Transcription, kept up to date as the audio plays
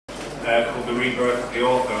called The Rebirth of the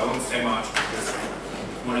Author. I won't say much because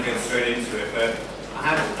I want to get straight into it, but I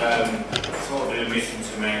had sort of an admission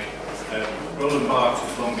to make. Roland Barthes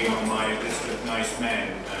has long been on my list of nice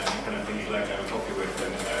men, kind of thing you'd like to have a coffee with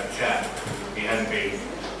and chat. He hadn't been,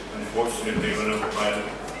 unfortunately, run over by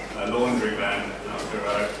a laundry van after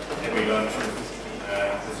our heavy lunch with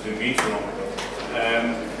President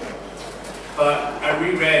Mitterrand. But I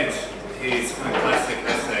reread his kind of classic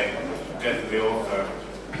essay, Death of the Author,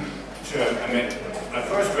 which I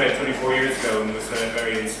first read 24 years ago and was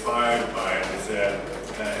very inspired by it. It was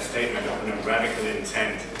a statement of kind of radical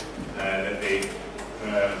intent that the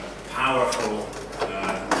powerful,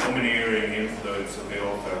 domineering influence of the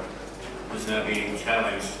author was now being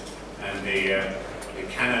challenged, and the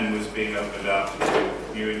canon was being opened up to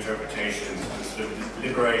new interpretations and sort of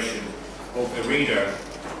liberation of the reader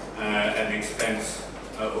at the expense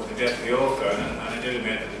of the death of the author. And I did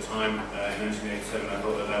admit at the time, in 1987, I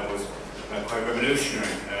thought that that was quite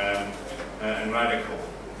revolutionary and radical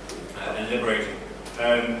and liberating.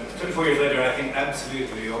 24 years later, I think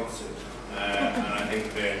absolutely the opposite. And I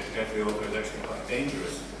think the Death of the Author is actually quite a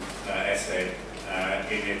dangerous essay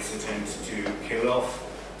in its attempt to kill off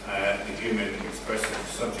the human expressive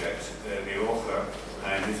subject, the author,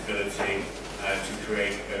 and his ability to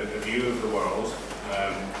create a view of the world,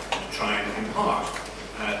 to try and impart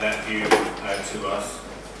that view to us,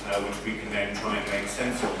 which we can then try and make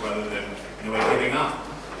sense of, rather than, in a way, giving up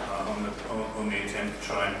on the attempt to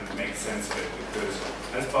try and make sense of it. Because,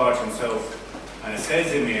 as Barthes himself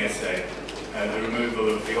says in the essay, the removal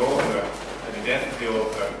of the author, the death of the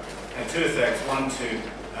author, had two effects. One, to,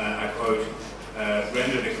 I quote,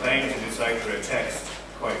 render the claim to decipher a text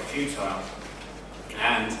quite futile,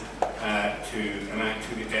 and to amount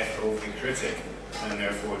to the death of the critic, and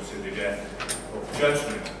therefore to the death of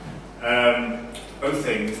judgment. Both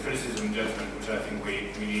things, criticism and judgment, which I think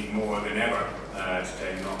we need more than ever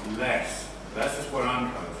today, not less. That's just where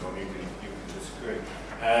I'm coming from. You can disagree.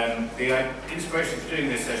 The inspiration for doing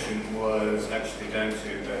this session was actually down to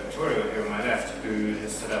Vittorio here on my left, who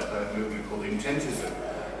has set up a movement called Intentism,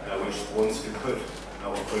 which wants to put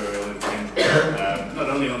authorial intent not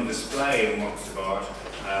only on display in works of art,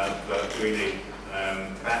 but really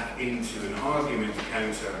back into an argument to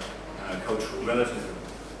counter cultural relativism,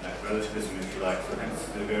 if you like. So that's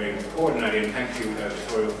a very important idea, and thank you,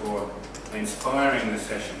 Vittorio, for inspiring this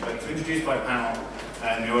session. But to introduce my panel,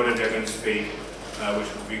 and the order they're going to speak, which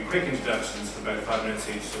will be quick introductions for about 5 minutes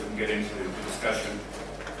each, so we can get into the discussion.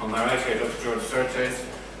 On my right here, Dr. George Szirtes,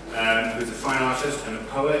 who's a fine artist and a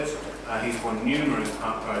poet. He's won numerous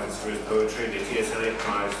prizes for his poetry, the T.S. Eliot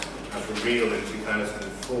Prize for Real in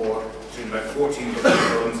 2004. He's written about 14 books and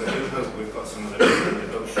poems. I do hope we've got some of them in the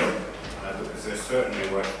bookshop, because they're certainly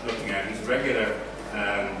worth looking at. He's a regular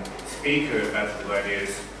speaker at Battle of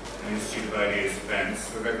Ideas and Institute of Ideas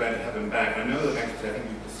events. We're very glad to have him back. I know that actually I think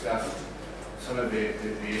we've discussed some of the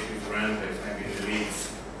issues around this, maybe in the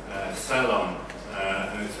Leeds salon.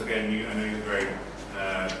 And so again, I know you're very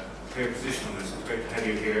clear position on this. It's great to have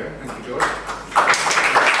you here. Thank you, George.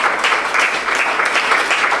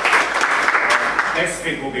 Next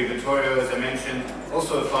speaker will be Vittorio, as I mentioned,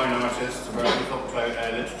 also a fine artist. We're going to talk about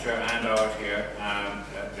literature and art here,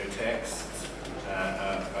 the texts,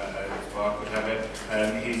 as Bach would have it.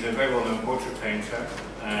 He's a very well-known portrait painter,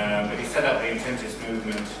 but he set up the Intentist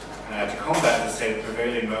movement to combat, let's say, the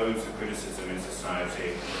prevailing modes of criticism in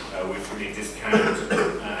society, which really discount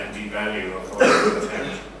and devalue authoritative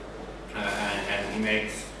intent. And he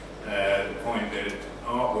makes the point that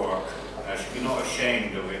artwork should be not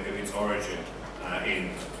ashamed of its origin in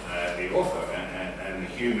the author and the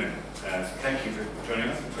human. So thank you for joining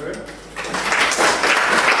us, Victoria.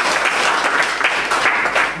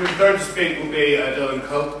 The third to speak will be Dolan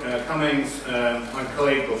Cummings, my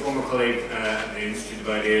colleague, or former colleague at the Institute of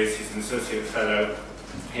Ideas. He's an associate fellow.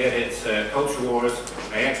 He edits Culture Wars.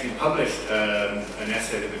 I actually published an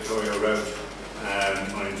essay that Vittorio wrote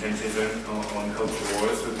on Intentism, on Culture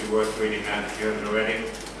Wars. It would be worth reading that if you haven't already.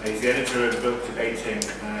 He's the editor of the book Debating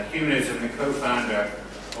Humanism, the co-founder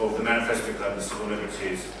of the Manifesto Club, the Civil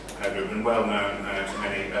Liberties group, and well known to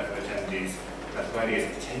many Battle attendees, Battle Ideas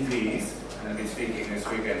attendees, and I'll be speaking this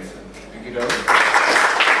weekend. So thank you, Dolan.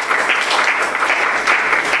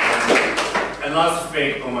 And last to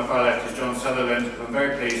speak on my far left is John Sutherland, who I'm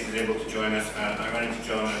very pleased to be able to join us. I ran into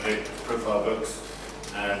John at the Profile Books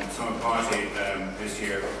and summer party this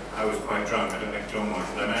year. I was quite drunk. I don't think John was,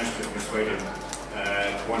 but I managed to persuade him,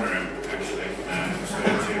 corner him actually,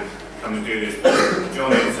 to come and do this.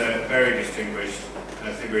 John is a very distinguished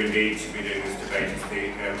figure indeed to be doing this debate. He's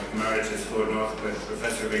the Emeritus Lord Northcliffe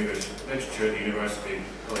Professor of English Literature at the University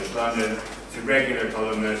College London. He's a regular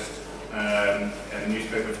columnist a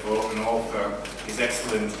newspaper for an author, is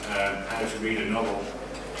excellent How to Read a Novel.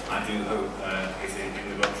 I do hope is in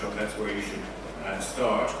the bookshop. That's where you should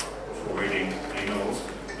start before reading any novels.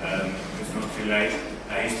 It's not too late.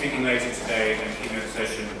 He's speaking later today in a keynote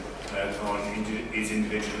session on is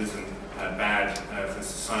individualism bad for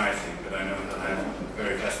society, but I know he'll have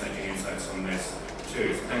very fascinating insights on this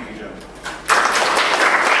too. So thank you, John.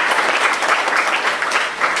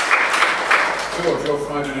 George, your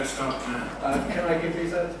 5 minutes start now. Can I give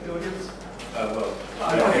these out to the audience? Well,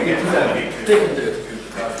 I don't think it's them. They can do it.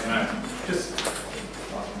 Just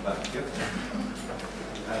back. Yep.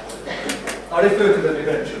 I'll refer to them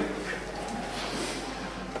eventually.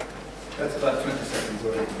 That's about 20 seconds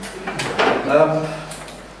already.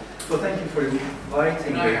 Well, thank you for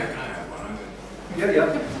inviting me. Can I have one? Yeah.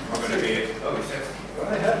 I'm going to be it. Oh, he says.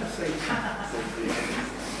 I have.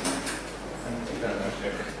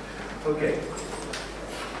 Okay.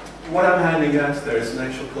 What I'm handing out there is an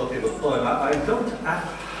actual copy of a poem. I don't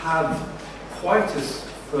have quite as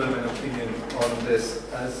firm an opinion on this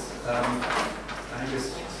as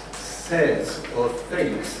Angus says or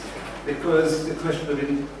thinks, because the question of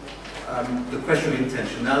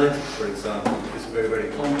intentionality, for example, is very, very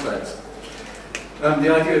complex. The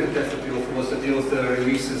idea of the death of the author was that the author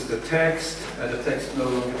releases the text, and the text no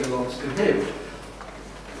longer belongs to him.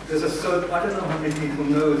 There's a I don't know how many people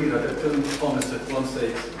know, that Dolan Cummings at one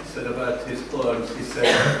stage said about his poems, he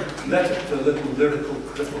said, let the little lyrical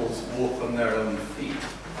cripples walk on their own feet.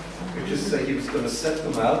 Which is to say he was going to set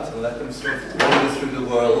them out and let them sort of wander through the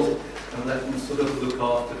world and let them sort of look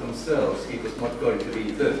after themselves. He was not going to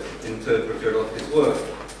be the interpreter of his work.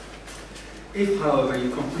 If, however,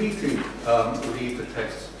 you completely leave the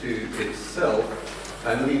text to itself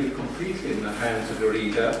and leave it completely in the hands of the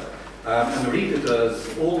reader, and the reader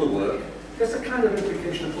does all the work, there's a kind of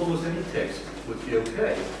implication that almost any text would be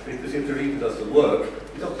okay, because if the reader does the work,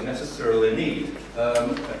 you don't necessarily need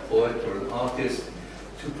a poet or an artist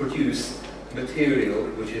to produce material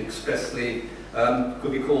which expressly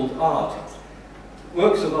could be called art.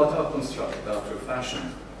 Works of art are constructed after a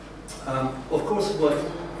fashion. Of course, what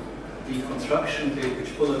deconstruction did, which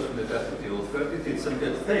followed from the death of the author, it did some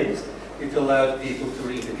good things. It allowed people to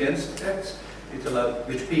read against text,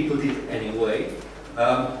 which people did anyway,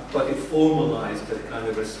 but it formalized that kind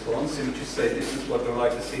of response in which you say this is what the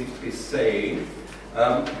writer seems to be saying,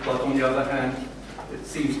 but on the other hand, it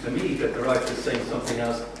seems to me that the writer is saying something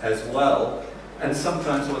else as well, and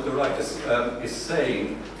sometimes what the writer is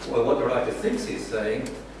saying, or what the writer thinks he's saying,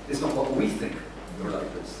 is not what we think the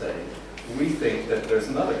writer is saying. We think that there's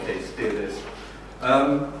another case to this.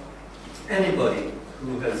 Anybody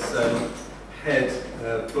who has had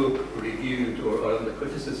a book reviewed or under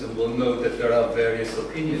criticism will know that there are various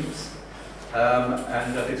opinions,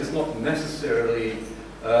 and that it is not necessarily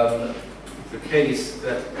the case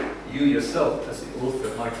that you yourself, as the author,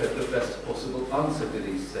 might have the best possible answer to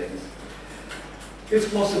these things. It's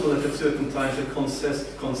possible that at certain times a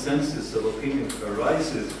consensus of opinion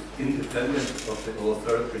arises independent of the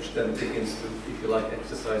author, which then begins to, if you like,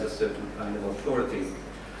 exercise a certain kind of authority.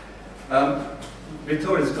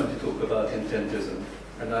 Vittorio is going to talk about Intentism,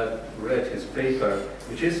 and I've read his paper,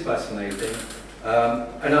 which is fascinating,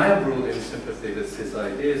 and I am broadly in sympathy with his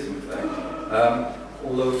ideas, in fact.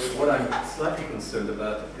 Although what I'm slightly concerned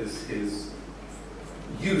about is his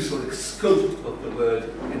use or the scope of the word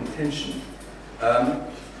intention.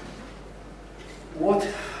 What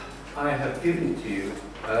I have given to you,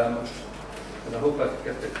 and I hope I can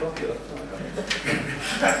get the copy of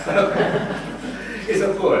it, is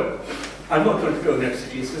a poem. I'm not going to go in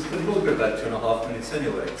exegesis, but it will be about 2.5 minutes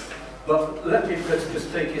anyway. But let's just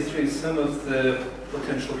take you through some of the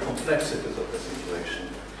potential complexities of the situation.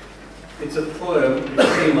 It's a poem which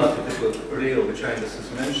came out of the book Real, which Angus has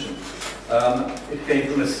mentioned. It came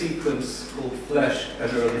from a sequence called Flesh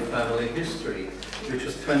and Early Family History, which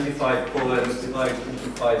was 25 poems divided into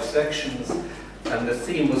 5 sections, and the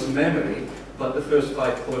theme was memory, but the first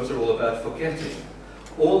 5 poems are all about forgetting.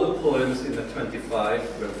 All the poems in the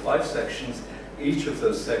 25 were 5 sections. Each of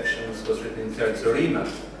those sections was written in terza rima.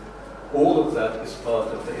 All of that is part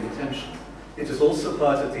of the intention. It is also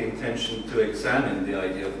part of the intention to examine the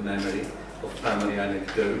idea of memory, of family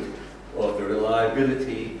anecdote, of the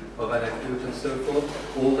reliability of anecdote and so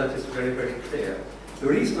forth. All that is very, very clear. The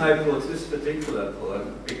reason I brought this particular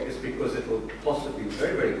poem is because it will possibly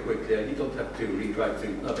very, very quickly, and you don't have to rewrite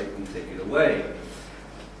through nothing and take it away.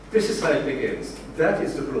 This is how it begins. That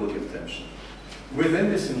is the broad intention. Within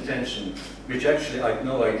this intention, which actually I had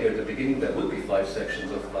no idea at the beginning there would be 5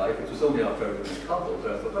 sections of 5, it was only after I wrote a couple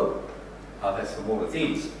that I thought, oh, I'll have some more of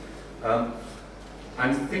these.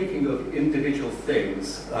 I'm thinking of individual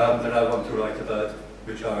things that I want to write about,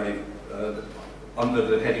 which are under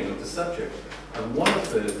the heading of the subject. And one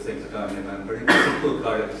of the things that I'm remembering is a book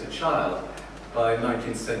I read as a child by a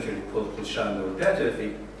 19th century poet called Sándor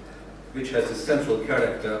Petőfi, which has a central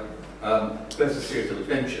character who has a series of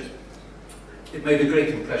adventures. It made a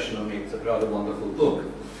great impression on me. It's a rather wonderful book.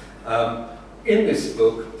 In this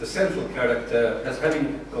book, the central character has,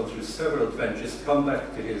 having gone through several adventures, come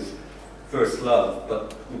back to his first love,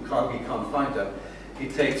 but he can't find her. He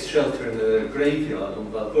takes shelter in a graveyard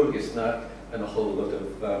on Walpurgisnacht, and a whole lot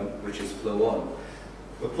of witches flow on.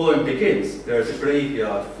 The poem begins, there's a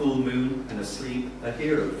graveyard, full moon, and asleep, a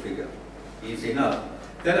hero figure. Easy enough.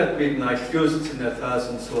 Then at midnight, ghosts in their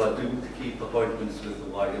thousands who are doomed to keep appointments with the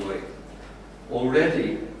wide awake.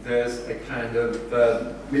 Already, there's a kind of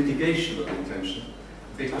mitigation of intention,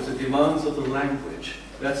 because the demands of the language,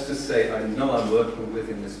 that's to say, I know I'm working with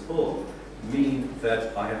in this poem, mean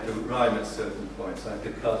that I have to rhyme at certain points, I have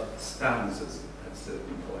to cut stanzas at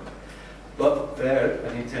certain points. But there,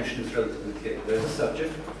 an intention is relatively clear. There's a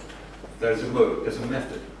subject, there's a mode, there's a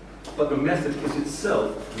method. But the method is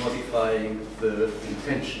itself modifying the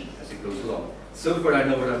intention as it goes along. So far I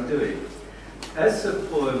know what I'm doing. As the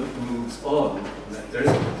poem moves on, there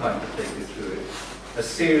isn't time to take you through it, a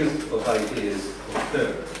series of ideas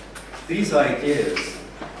occur. These ideas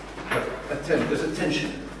there's a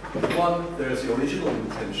tension. One, there's the original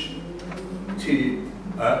intention to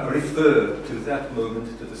refer to that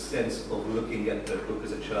moment, to the sense of looking at the book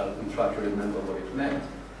as a child and try to remember what it meant.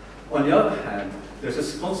 On the other hand, there's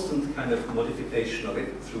this constant kind of modification of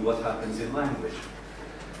it through what happens in language.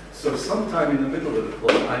 So sometime in the middle of the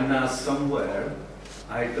poem, I'm now somewhere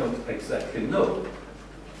I don't exactly know.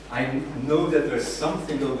 I know that there's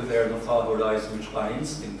something over there on the far horizon which by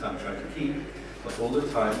instinct I'm trying to keep, but all the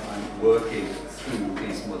time I'm working through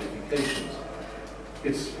these modifications.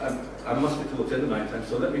 I must be towards the end of my time,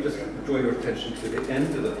 so let me just draw your attention to the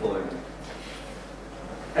end of the poem.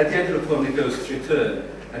 At the end of the poem, the ghosts return,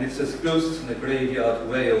 and it says, ghosts in the graveyard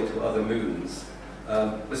wail to other moons.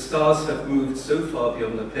 The stars have moved so far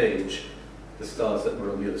beyond the page, the stars that were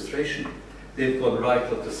on the illustration, they've gone right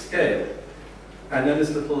up the scale. And then this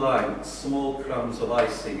little line, small crumbs of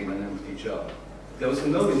icing in an empty jar. There was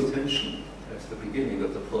no intention at the beginning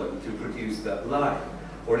of the poem to produce that line,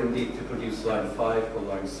 or indeed to produce line 5 or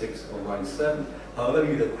line 6 or line 7. However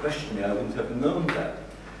you'd have questioned me, I wouldn't have known that.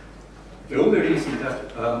 The only reason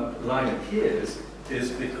that line appears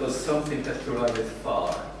is because something has to rhyme with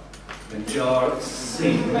far. And jar,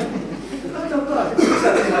 sing. That's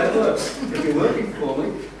exactly how it works. If you're working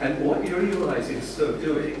formally, and what you realize in so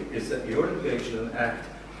doing is that you're engaged in an act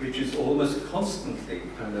which is almost constantly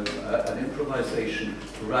kind of an improvisation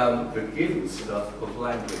around the given stuff of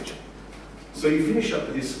language. So you finish up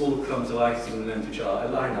with these small crumbs of icing in an empty jar, a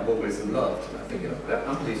line I've always loved. And I think,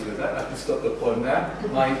 I'm pleased with that. I can stop the poem there.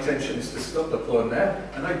 My intention is to stop the poem there,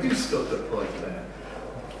 and I do stop the poem there.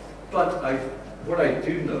 But what I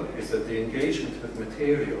do know is that the engagement with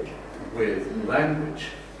material, with language,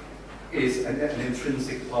 is an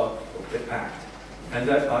intrinsic part of the act, and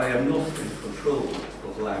that I am not in control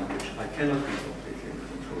of language. I cannot be completely in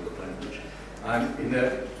control of language. I'm in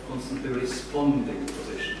a constantly responding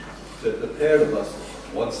position. So the pair of us,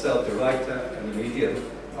 oneself, the writer, and the medium,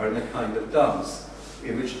 are in a kind of dance,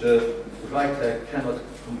 in which the writer cannot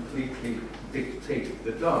completely dictate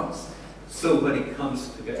the dance. So when it comes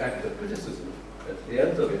to the act of criticism, at the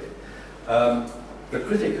end of it, the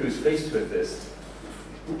critic who's faced with this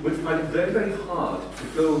would find it very, very hard to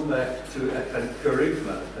go back to a kind of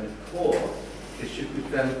charisma and core, which you could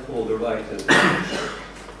then call the writer's intention.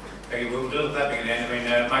 Okay, we'll do that thing again.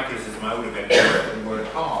 I mean, my criticism, I would have been the word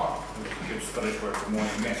hard, which is a good Scottish word for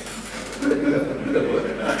morning mist.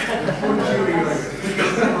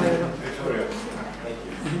 Victoria.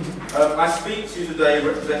 I speak to you today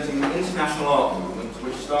representing the international art movement,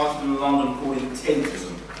 which started in London called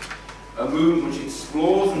Intentism, a movement which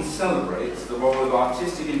explores and celebrates the role of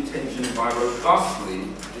artistic intention by robustly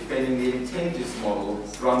defending the Intentist model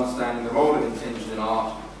for understanding the role of intention in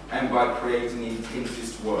art and by creating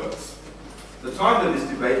Intentist works. The title of this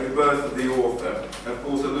debate, Rebirth of the Author, of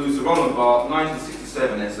course alludes to Roland Barthes'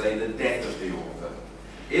 1967 essay, The Death of the Author.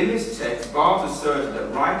 In this text, Barthes asserted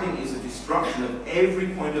that writing is a destruction of every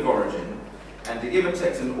point of origin, and to give a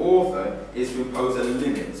text an author is to impose a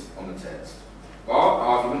limit on the text. Barthes'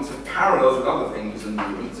 arguments have parallels with other thinkers and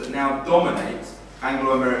movements that now dominate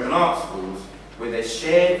Anglo-American art schools, with their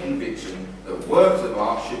shared conviction that works of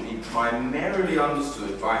art should be primarily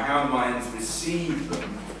understood by how minds receive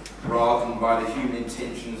them, rather than by the human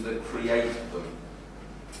intentions that create them.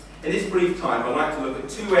 In this brief time, I'd like to look at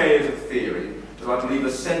two areas of theory that I believe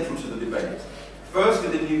are central to the debate.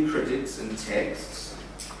 Firstly, the new critics and texts,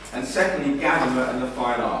 and secondly, Gadamer and the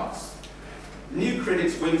fine arts. New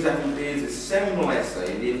critics, Wimsatt and Beardsley's seminal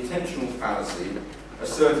essay, The Intentional Fallacy,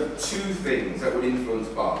 asserted two things that would influence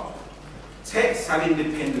Barthes. Texts have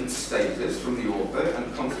independent status from the author,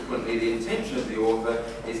 and consequently the intention of the author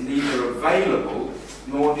is neither available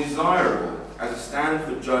nor desirable as a standard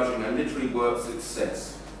for judging a literary work's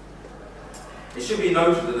success. It should be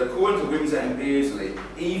noted that according to Wimsatt and Beardsley,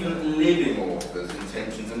 even living authors'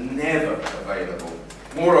 intentions are never available.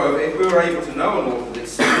 Moreover, if we were able to know an author's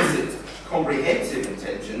explicit, comprehensive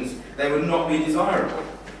intentions, they would not be desirable.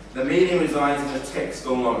 The meaning resides in the text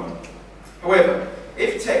alone. However,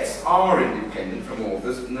 if texts are independent from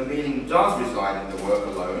authors and the meaning does reside in the work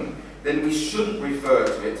alone, then we shouldn't refer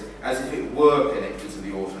to it as if it were connected to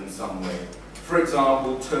the author in some way. For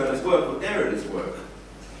example, Turner's work or Derrida's work.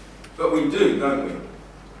 But we do, don't we?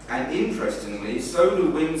 And interestingly, so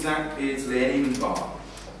do Wimsatt, Beardsley, and even Barthes.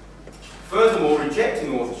 Furthermore,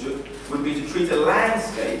 rejecting authorship would be to treat a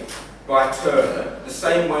landscape by Turner the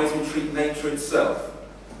same way as we treat nature itself.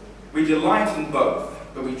 We delight in both,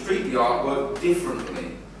 but we treat the artwork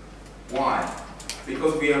differently. Why?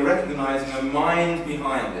 Because we are recognizing a mind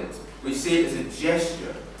behind it. We see it as a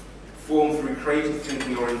gesture formed through creative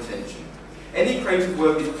thinking or intention. Any creative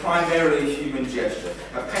work is primarily a human gesture.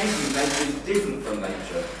 A painting of nature is different from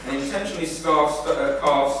nature. An intentionally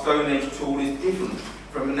carved Stone Age tool is different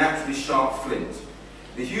from a naturally sharp flint.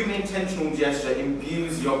 The human intentional gesture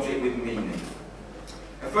imbues the object with meaning.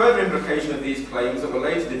 A further implication of these claims that were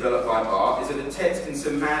later developed by Barthes is that a text can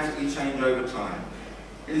semantically change over time.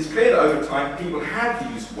 It is clear that over time people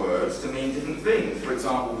have used words to mean different things, for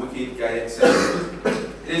example, wicked, gay, etc.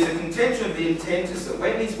 It is a contention of the Intentist that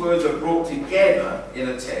when these words are brought together in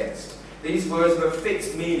a text, these words have a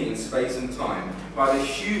fixed meaning in space and time by the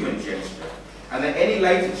human gesture, and that any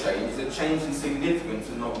later change is a change in significance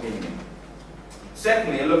and not meaning.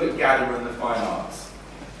 Secondly, a look at Gadamer and the fine arts.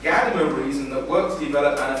 Gadamer reasoned that works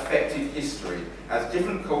develop an affective history as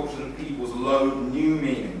different cultures and peoples load new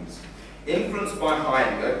meanings. Influenced by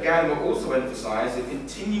Heidegger, Gadamer also emphasized the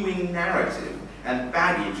continuing narrative and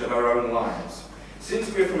baggage of our own lives.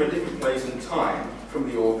 Since we are from a different place and time from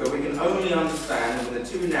the author, we can only understand when the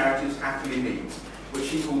two narratives happily meet, which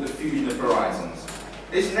he called the fusion of horizons.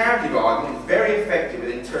 This narrative argument is very effective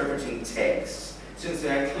at interpreting texts, since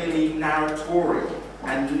they are clearly narratorial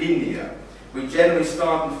and linear. We generally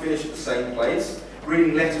start and finish at the same place,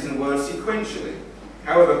 reading letters and words sequentially.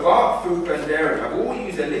 However, Barthes, Foucault and Derrida have all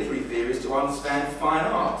used their literary theories to understand fine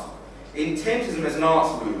art. Intentism as an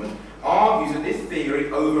arts movement argues that this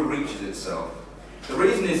theory overreaches itself. The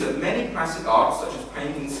reason is that many classic arts, such as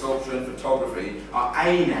painting, sculpture and photography, are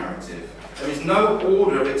a-narrative. There is no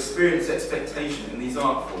order of experience expectation in these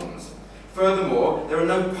art forms. Furthermore, there are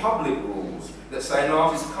no public rules that say an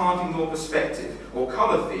artist can't ignore perspective or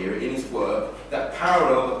colour theory in his work that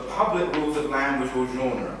parallel the public rules of language or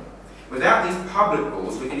genre. Without these public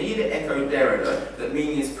rules, we can either echo Derrida that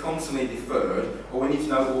meaning is constantly deferred, or we need to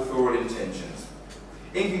know authorial intentions.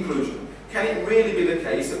 In conclusion, can it really be the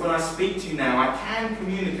case that when I speak to you now, I can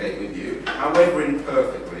communicate with you, however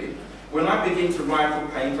imperfectly? When I begin to write or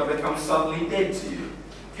paint, I become suddenly dead to you.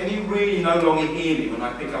 Can you really no longer hear me when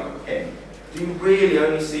I pick up a pen? Do you really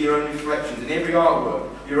only see your own reflections in every artwork,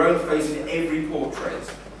 your own face in every portrait?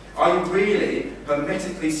 Are you really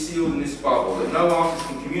hermetically sealed in this bubble that no artist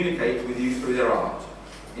can communicate with you through their art?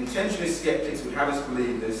 Intentionalist skeptics would have us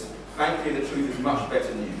believe this. Thankfully, the truth is much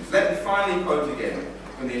better news. Let me finally quote again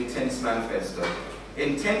from the Intentist Manifesto.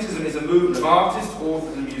 Intentism is a movement of artists,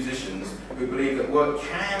 authors and musicians who believe that work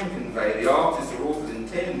can convey the artist or author's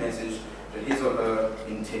intended message to his or her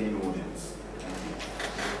intended audience.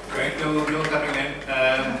 Great, Bill coming in.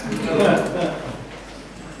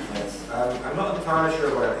 I'm not entirely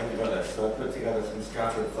sure what I think about this, so I put together some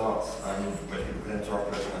scattered thoughts which people can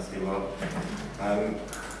interpret as they will.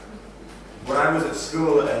 When I was at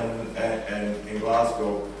school in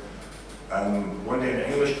Glasgow, one day in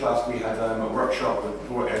an English class we had a workshop with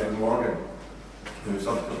poet Edward Morgan, who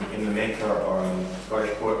subsequently became the maker or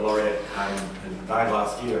Scottish Poet Laureate and died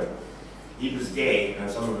last year. He was gay, and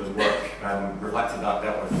some of his work reflected that,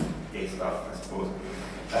 dealt with gay stuff, I suppose.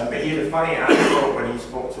 But he had a funny anecdote when he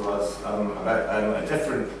spoke to us about a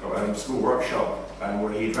different school workshop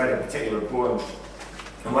where he had read a particular poem,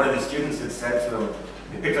 and one of the students had said to him,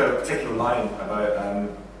 he picked out a particular line about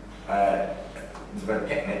it was about a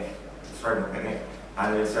picnic, describing a picnic,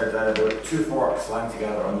 and it said there were two forks lying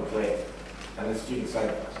together on the plate, and the student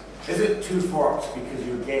said, "Is it two forks because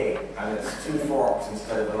you're gay, and it's two forks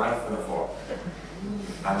instead of a knife and a fork?"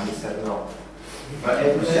 And he said no. But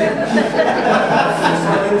it was so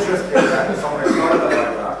interesting that someone started like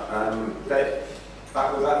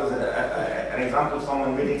that was an example of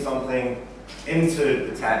someone reading something into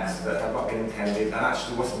the text that had not been intended and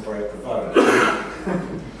actually wasn't very profound.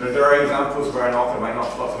 There are examples where an author might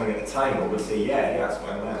not thought something at the time, but would say, yeah, that's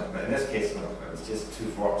what I meant. But in this case, no, it's just two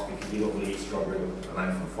forks because you don't really eat strawberry with a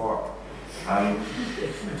knife and fork. I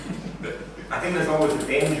think there's always a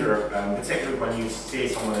danger, particularly when you say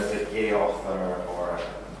someone is a gay author or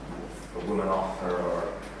a woman author or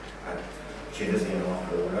a Chinesian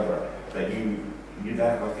author or whatever, that you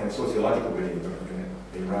then have a kind of sociological reading of everything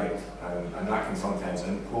they write, and that can sometimes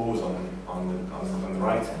impose on the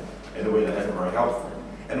writing in a way that isn't very helpful.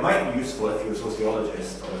 It might be useful if you're a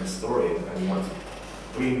sociologist or a historian and you want to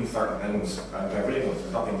glean certain things by reading them.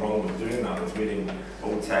 There's nothing wrong with doing that, with reading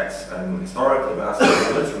old texts historically, but that's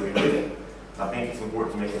not a literary reading. I think it's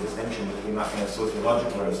important to make a distinction between that kind of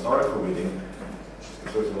sociological or historical reading,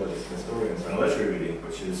 sociologists and historians, and a literary reading,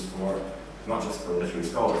 which is for not just for literary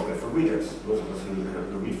scholars, but for readers, those of us who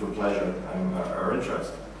read for pleasure or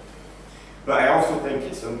interest. But I also think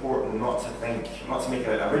it's important not to make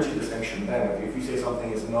a rigid distinction then. If you say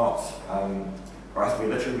something is not, or has to be a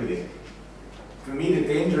literary reading, for me the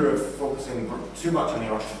danger of focusing too much on the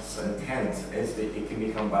artist's intent is that it can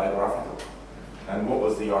become biographical. And what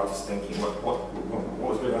was the artist thinking? What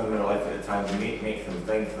was going on in their life at the time to make them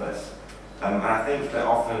think this? And I think that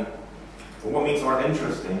often, what makes art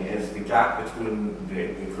interesting is the gap between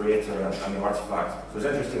the creator and the artifact. So it's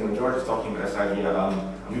interesting when George is talking about this idea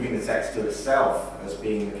of moving the text to itself as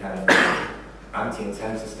being the kind of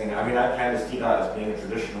anti-intentist thing. I mean, I kind of see that as being a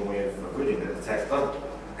traditional way of reading, that the text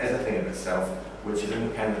is a thing of itself, which is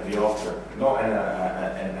independent of the author, not in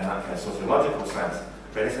that kind of sociological sense,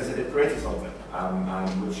 but in the sense that it created something,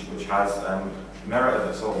 which has merit of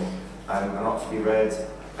its own, and ought to be read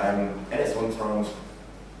in its own terms.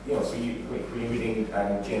 You know, so when you're reading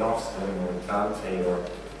Jane Austen or Dante or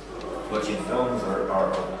watching films or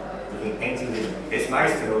looking at paintings, it's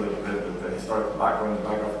nice to know the historical background, the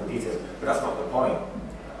biographical details, but that's not the point.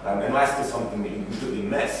 Unless there's something that you completely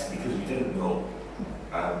miss because you didn't know.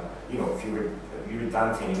 You know, if you read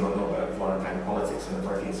Dante and you don't know about Florentine politics in the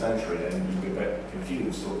 13th century, then you'd be a bit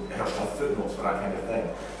confused. So it helps to have footnotes for that kind of thing.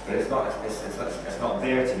 But it's not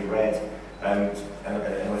there to be read and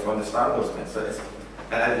to understand those things. So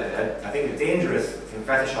I think the danger is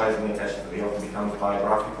fetishizing the intention that they often becomes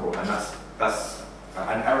biographical, and that's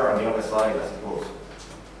an error on the other side, I suppose.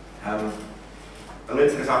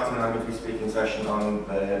 Later this afternoon I'm going to be speaking a session on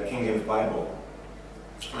the King James Bible.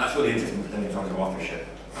 And that's really interesting in terms of authorship.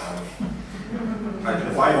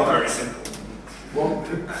 The Bible, very simple. Well,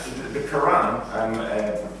 the Quran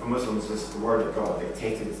for Muslims is the word of God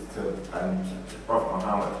dictated to Prophet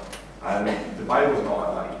Muhammad. The Bible is not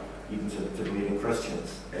like that, even to believing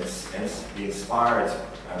Christians. It's the inspired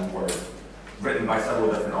word, written by several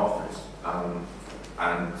different authors.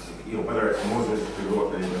 And you know, whether it's Moses who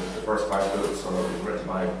wrote the first 5 books, or it was written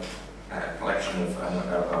by a collection of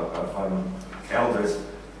elders,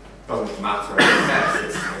 doesn't matter.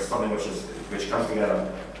 It's something which comes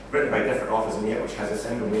together, written by different authors, and yet which has a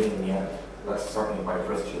single meaning in the end. That's certainly why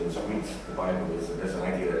Christians read the Bible. There's an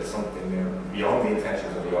idea that there's something there beyond the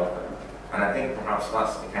intentions of the author. And I think perhaps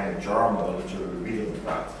that's the kind of germ of the literary reading of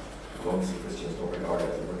that. Obviously Christians don't regard it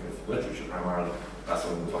as a work of literature primarily. That's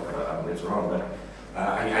something we'll talk about later on. But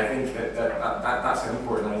I think that's an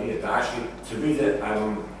important idea, that actually to read it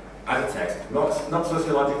as a text, not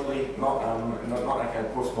sociologically, not in a kind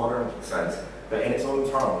of postmodern sense, but in its own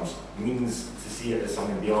terms, means to see it as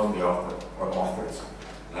something beyond the author or authors.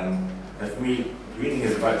 And for me, reading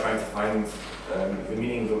is about trying to find the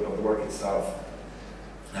meaning of the work itself.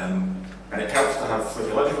 And it helps to have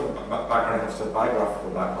sociological background, it helps to have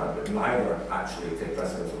biographical background, but neither actually take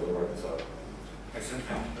precedence over the work itself. Excellent.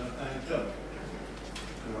 John?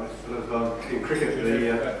 In cricket,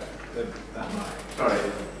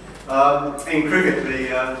 in cricket,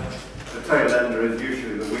 the tail ender is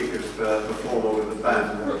usually the weakest performer with the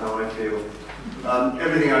bat, and that's how I feel.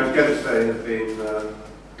 Everything I was going to say has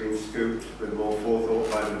been scooped with more forethought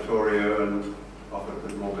by Vittorio, and offered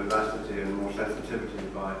with more vivacity and more sensitivity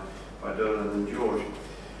by Dolan and George.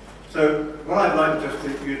 So what I'd like just to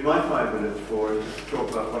use my 5 minutes for is just to talk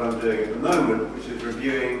about what I'm doing at the moment, which is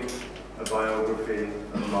reviewing a biography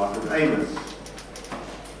of Martin Amis.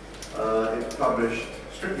 It's published,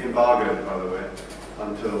 strictly embargoed by the way,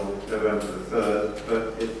 until November the 3rd, but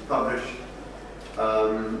it's published,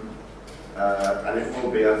 and it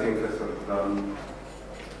will be, I think, a sort of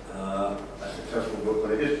a successful book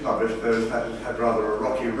when it is published, though in fact it's had rather a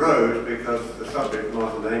rocky road because the subject,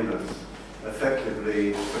 Martin Amis,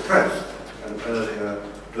 effectively suppressed an earlier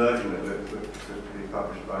version of it, which was to be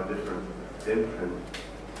published by a different imprint.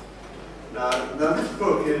 Now this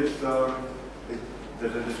book is,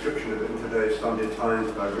 there's a description of it in today's Sunday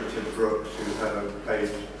Times by Richard Brooks, who had a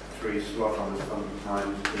page 3 slot on the Sunday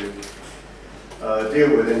Times to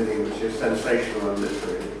deal with anything which is sensational and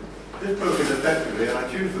literary. This book is effectively, and I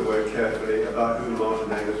choose the word carefully, about who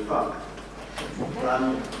Martin Amis fucked.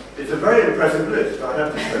 It's a very impressive list, I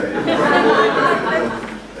have to say. It's very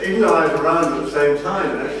impressive. Even though I was around at the same time,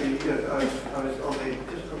 and actually, you know, I was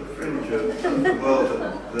just on the fringe of the world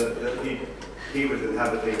that he was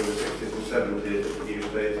inhabiting in the 60s and 70s, the New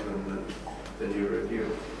Statesman and the New Review.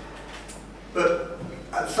 But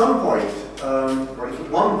at some point, or at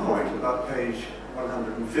one point, about page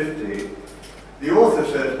 150, the author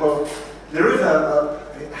says, well, there is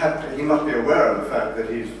he must be aware of the fact that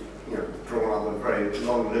he's, you know, drawn up a very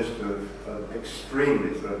long list of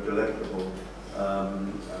extremely sort of delectable,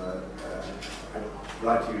 I'd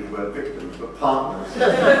like to use the word victims, but partners.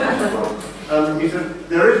 He said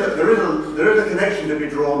there is a connection to be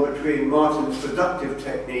drawn between Martin's seductive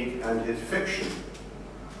technique and his fiction.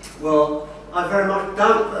 Well, I very much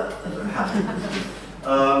doubt that as it happens.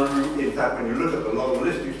 In fact, when you look at the long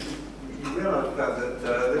list, you realise that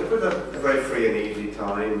it was a very free and easy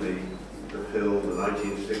time. The pill, the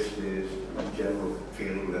 1960s, general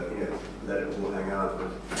feeling that, you know, let it all hang out, but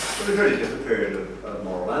it was really just a period of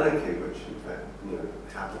moral anarchy, which in fact, you know,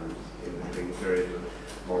 happened in between periods of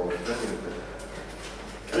moral resentment.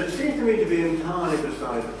 And it seems to me to be entirely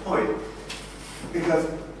beside the point, because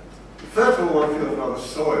first of all, one feels rather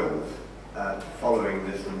soiled at following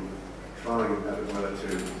this and trying, as it were,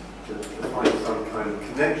 to find some kind of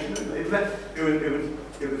connection.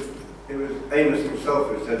 It was Amis himself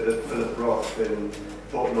who said that Philip Roth in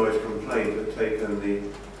Portnoy's Complaint had taken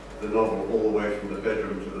the novel all the way from the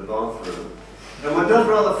bedroom to the bathroom. And one does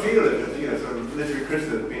rather feel it, as, you know, sort of literary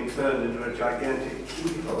criticism has been turned into a gigantic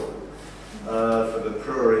keyhole for the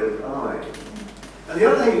prurient eye. And the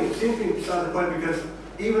other thing, it seems to be beside the point, because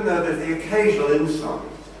even though there's the occasional insight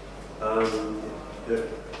that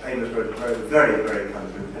Amis wrote very, very kind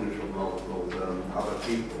of impenetrable called Other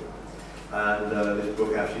People. And this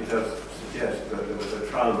book actually does suggest that there was a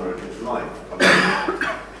trauma in his life.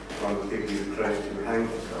 One of the people he was close to hanged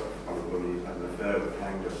herself, one of the women he had an affair with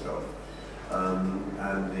hanged herself.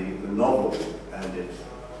 And the novel and its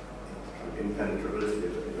impenetrability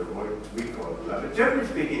is a recoil from that. But generally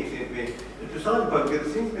speaking, it seems to be, it's beside the point, because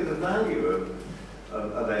it seems to be the value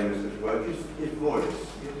of Amis's work is his voice,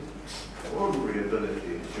 his extraordinary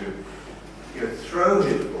ability to, you know, throw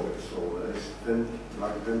his voice almost,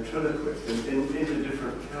 like a ventriloquist, into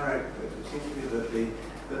different characters. It seems to me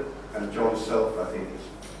that and John Self, I think, is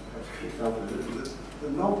a key example, the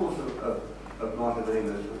novels of Martin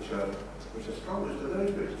Amis, which are strongest of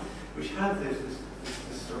those books, which have this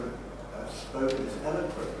sort of spoken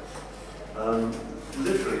eloquence.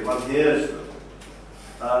 Literally, one hears them.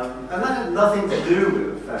 And that had nothing to do with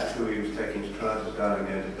the fact who he was taking his trousers down and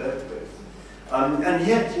going to bed with. And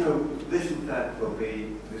yet, you know, this in fact will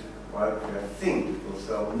be, this biography, I think, will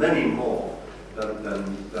sell many more than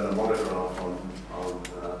a monograph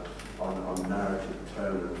on narrative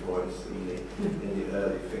tone and voice in the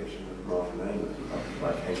early fiction of Martin Amis,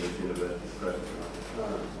 like Cambridge University Press.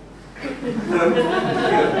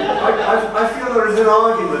 I feel there is an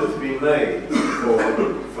argument to be made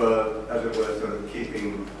for, as it were, sort of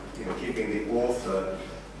keeping the author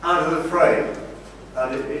out of the frame.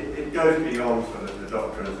 And it goes beyond sort of the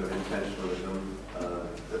doctrines of intentionalism,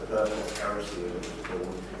 the perfect heresy, as it was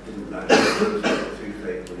called. Didn't know it was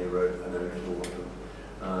toothache when he wrote An Ode to Autumn.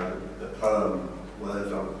 The poem,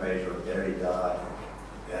 words on the page of Derrida,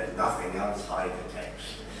 there's nothing outside the text.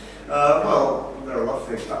 Well, there are lots of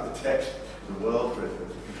things about the text, the world, for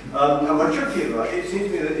instance. And what you're dealing with, it seems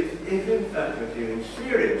to me that if in fact you're dealing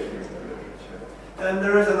seriously with literature, then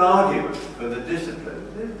there is an argument for the discipline,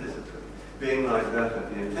 being like that of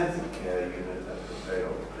the intensive care unit, as to say, or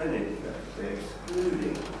the clinic, they're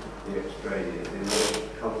excluding the extraneous in order to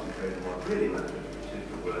concentrate on what really matters, which is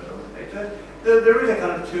the word on the page. There is a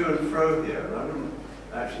kind of to and fro here, and I wouldn't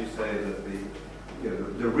actually say that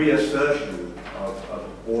the reassertion of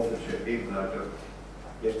authorship, even though I just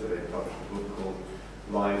yesterday published a book called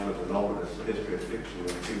Lives of the Novelist, a history of fiction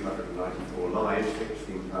in 294 lines,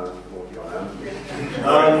 £16.40 on Amazon.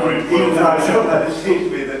 Even though I show that, it seems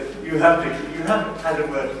to me that you have to, as it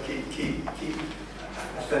were, to keep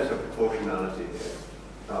a sense of proportionality here,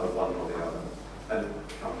 neither one or the other, and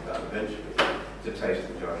come to that eventually, to taste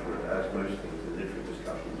and judgment, as most things in literary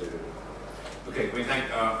discussion do. Okay, can we thank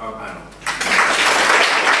our panel?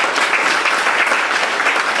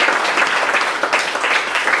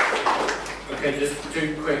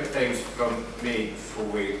 two quick things from me before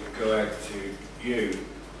we go out to you.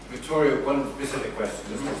 Vittorio, one specific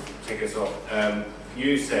question, just to take us off.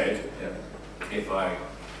 You said, if I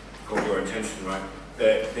got your intention right,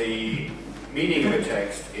 that the meaning of a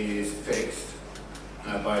text is fixed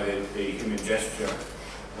by the human gesture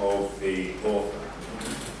of the author.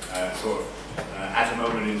 Sort of at a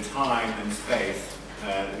moment in time and space,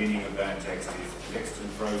 the meaning of that text is fixed and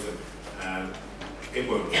frozen. It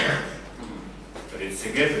won't change, but its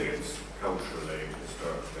significance, culturally,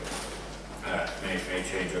 historically, may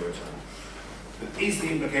change over time. But is the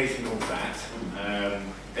implication of that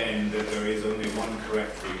then that there is only one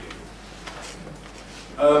correct reading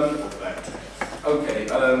of that text? Okay,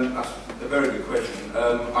 that's a very good question.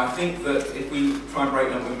 I think that if we try and break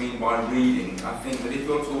down what we mean by reading, I think that if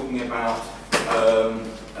you're talking about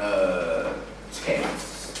texts,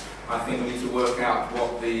 I think we need to work out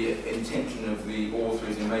what the intention of the author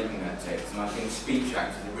is in making that text, and I think Speech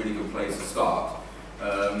Act is a really good place to start.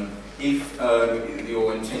 If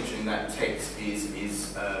your intention in that text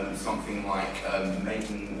is something like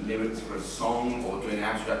making lyrics for a song or doing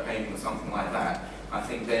abstract painting or something like that, I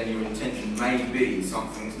think then your intention may be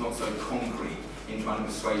something that's not so concrete in trying to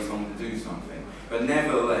persuade someone to do something. But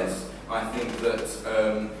nevertheless, I think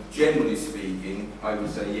that generally speaking, I would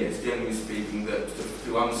say yes, generally speaking, that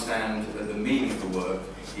to understand the meaning of the work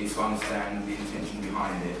is to understand the intention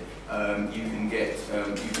behind it. You can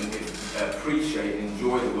appreciate and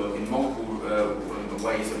enjoy the work in multiple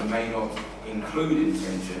ways that may not include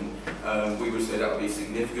intention. We would say that would be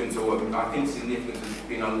significant, or I think significance has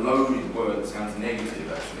been a loaded word that sounds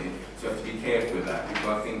negative actually, so you have to be careful with that, because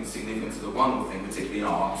I think significance is a wonderful thing, particularly in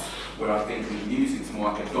arts, where I think with music it's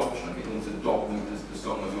more like adoption. I think you want to adopt the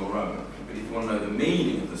song as your own. But if you want to know the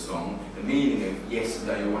meaning of the song, the meaning of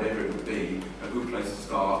yesterday or whatever it would be, a good place to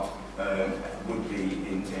start would be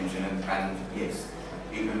intention, and yes,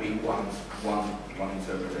 it would be one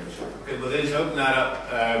interpretation. Okay, well then to open that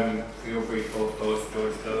up for your brief thoughts,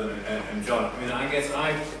 George, Dolan and John. I mean, I guess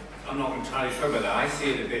I'm not entirely sure about that. I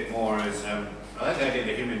see it a bit more as, I like the idea of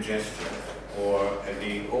the human gesture, or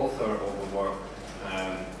the author of the work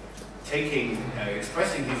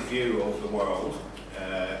expressing his view of the world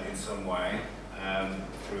in some way,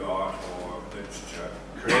 through art or literature,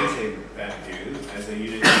 creating that view as a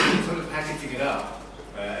unit, sort of packaging it up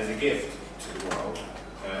as a gift to the world,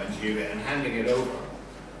 to you, and handing it over.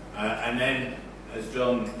 And then, as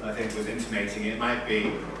John, I think, was intimating, it might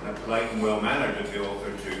be polite and well-mannered of the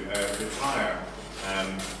author to retire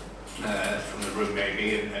from the room,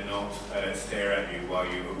 maybe, and not stare at you while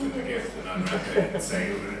you open the gift and unwrap it and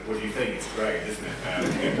say, what do you think? It's great, isn't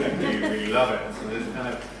it? Do you really love it? And so there's kind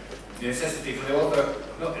of necessity for the author,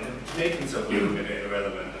 not to make himself a little bit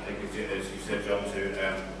irrelevant, I think, as you said, John,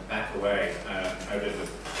 to back away out of the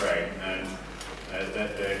frame and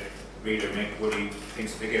let the reader make what he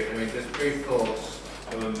thinks of the gift. I mean, just brief thoughts,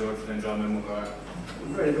 Dolan, George, and then John, then we'll go out.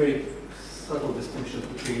 Very, very subtle distinctions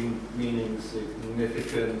between meaning,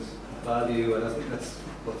 significance, value, and I think that's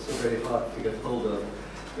what's so very hard to get hold of.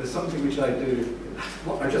 There's something which I do,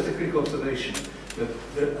 just a quick observation,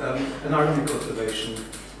 an ironic observation.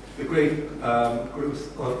 The great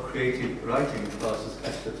growth of creative writing classes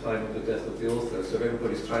at the time of the death of the author, so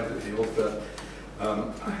everybody's trying to be the author,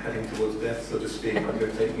 heading towards death, so to speak, when you're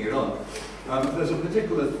taking it on. There's a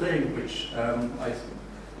particular thing which I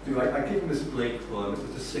do. I give him this Blake poem, it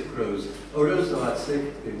was a sick rose. A rose thou art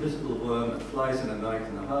sick, the invisible worm that flies in the night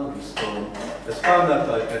in a howling storm, has found that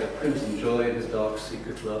thy bed of crimson joy in his dark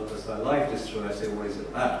secret love, as thy life destroy, I say, what is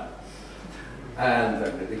it now? And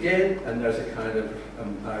then it again, and there's a kind of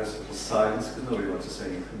embarrassed little silence, because nobody wants to say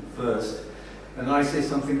anything first. And I say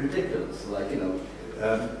something ridiculous, like,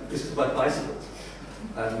 this is about bicycles.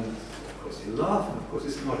 And of course you laugh, and of course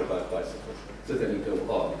it's not about bicycles. So then you go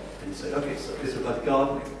on, and you say, okay, so it's about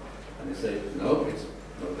gardening. And you say, no, it's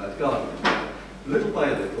not about gardening. Little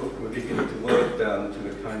by little, we're beginning to work down to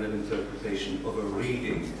a kind of interpretation of a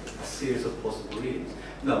reading, a series of possible readings.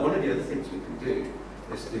 Now, one of the other things we can do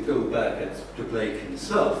is to go back to Blake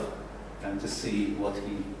himself and to see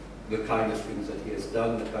the kind of things that he has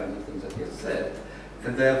done, the kind of things that he has said,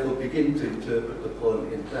 and therefore begin to interpret the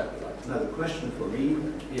poem in that light. Now, the question for me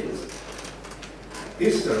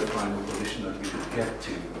is there a final position that we could get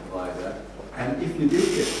to by that? And if we did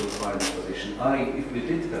get to a final position, if we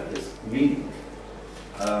did have this meaning,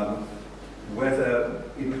 whether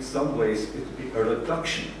in some ways it would be a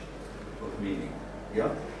reduction of meaning,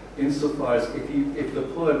 yeah? Insofar as if the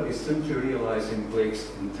poem is simply realizing Blake's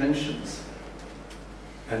intentions,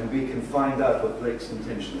 and we can find out what Blake's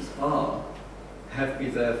intentions are, have we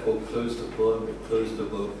therefore closed the poem, closed the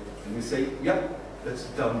book, and we say, yep, that's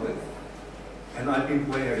done with. And I've been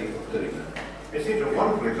wary of doing that. It seems a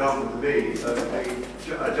wonderful example to me of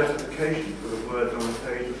a justification for the words on the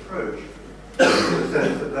page approach, in the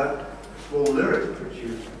sense that that small lyric which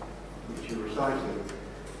you recited,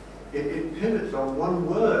 it pivots on one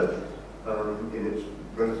word in its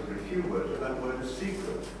relatively few words, and that word is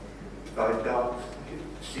secret. Thy dark,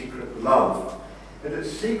 secret love. And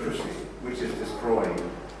it's secrecy which is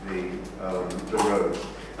destroying the road.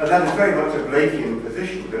 And that is very much a Blakean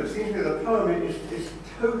position, but it seems to me the poem is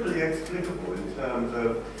totally explicable in terms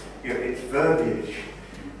of its verbiage.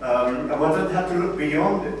 And one doesn't have to look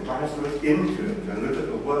beyond it, one has to look into it and look at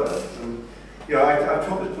the words. And I've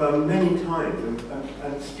taught this poem many times,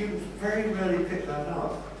 and students very rarely pick that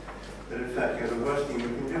up. That in fact, the worst thing you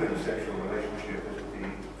can do in a sexual relationship is to be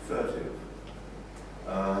furtive.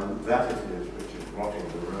 That it is which is rotting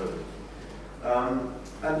the road.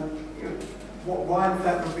 Why in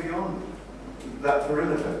fact look beyond that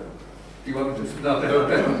perimeter? Do you want me to start the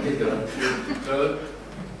back on particular?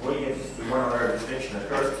 Well, yes, one other distinction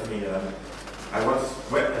occurs to me. I once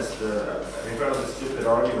witnessed an incredibly stupid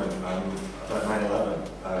argument about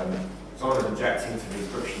 9/11. Someone was objecting to the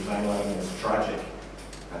description of 9/11 as tragic,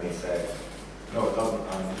 and he said, no, it doesn't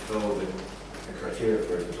fulfill the criteria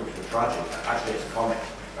for a description of tragic. Actually, it's comic.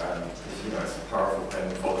 It's a powerful thing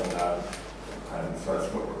falling down, and so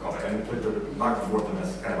that's what we're comic. And we're back and forth in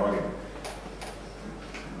this kind of argument.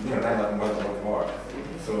 9/11 wasn't a war.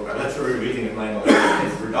 So a literary reading of 9/11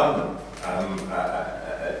 is redundant.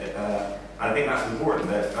 I think that's important.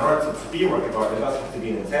 That in order to be a work of art, it does have to be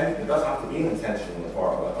an intention. It does have to be an intention on the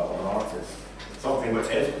part of an artist. Something which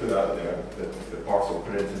is put out there, the parcel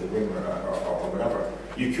put into the room or whatever.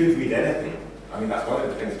 You could read anything. I mean, that's one of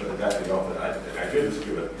the things about the deputy author that I do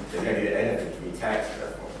disagree with. Is the idea that anything can be text,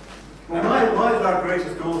 therefore. Well, why is our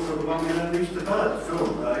greatest author among the Unleashed the Bird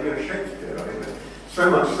film? Shakespeare. I mean, so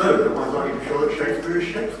much so that one's not even sure that Shakespeare is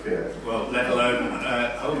Shakespeare. Well, let alone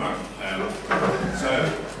Homer. So,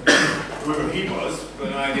 whoever he was, but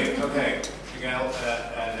an idea. Okay, Miguel,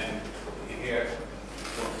 and then here.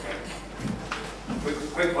 Okay.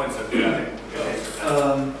 Quick points of view, I think.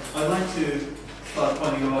 I'd like to start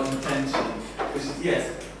pointing about intention, which is yes,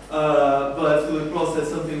 but through the process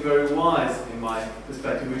something very wise in my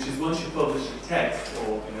perspective, which is once you publish a text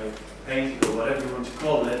or painting or whatever you want to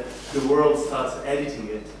call it, the world starts editing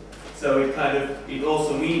it. So it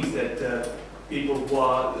also means that people who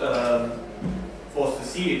are forced to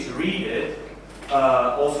see it, to read it,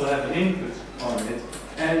 also have an input on it.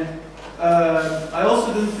 And I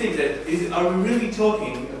also don't think that, are we really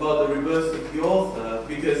talking about the rebirth of the author?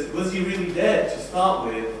 Because was he really dead to start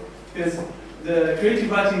with? Because the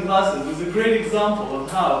creative writing classes was a great example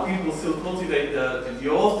of how people still cultivate the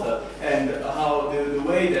author, and how the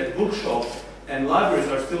way that bookshops and libraries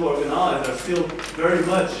are still organized are still very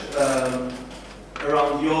much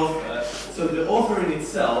around the author. So the author in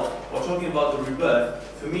itself, or talking about the rebirth,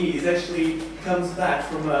 for me, is actually comes back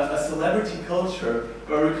from a celebrity culture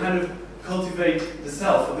where we kind of cultivate the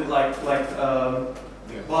self, a bit like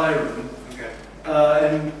Byron. Okay.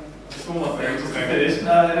 And just one more thing, just to finish.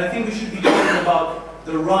 And I think we should be talking about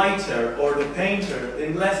the writer or the painter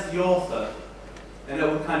and less the author. And that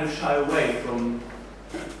would kind of shy away from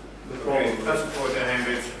the problem. Okay, that's a point,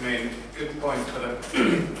 Hamish. I mean, good point, but I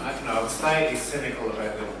don't know, I'm slightly cynical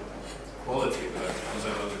about the quality of it, as I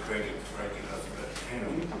was a creative writing class, but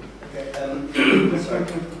Sorry.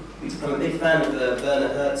 I'm a big fan of Werner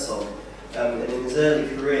Herzog, and in his early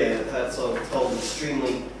career, Herzog told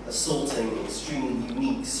extremely assaulting, extremely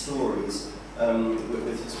unique stories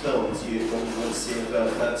with his films. When you want to see a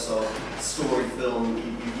Werner Herzog story film,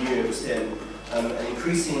 you knew it was him. And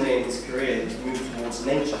increasingly in his career, he's moved towards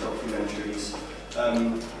nature documentaries.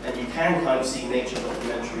 And you can kind of see nature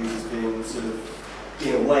documentaries as being sort of,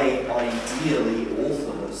 in a way, ideally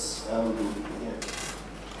authorless.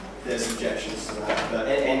 There's objections to that, but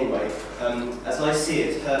anyway, as I see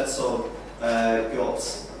it, Herzog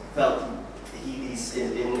felt he's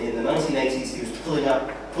in the 1980s he was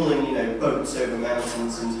pulling boats over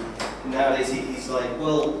mountains, and nowadays he's like,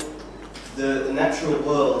 well, the natural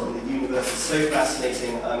world and the universe is so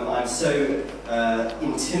fascinating. I'm so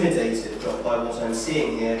intimidated by what I'm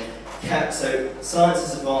seeing here. So science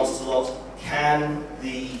has advanced a lot. Can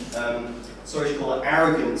the sorry to call it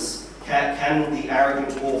arrogance? Can the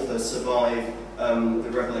arrogant author survive the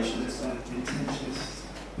revelation? It's an intentionist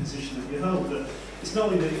position that you hold, that it's not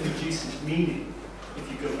only that it reduces meaning, if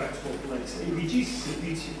you go back to what Blake said, it reduces the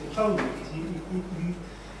beauty of the whole, because you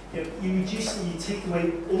reduce it, you take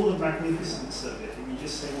away all the magnificence of it, and you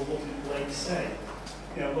just say, well, what did Blake say?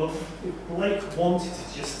 Yeah, well, if Blake wanted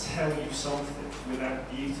to just tell you something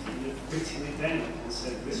without beauty, he'd have written it down and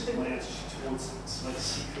said, this is my attitude towards like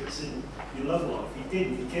secrets in your love life. He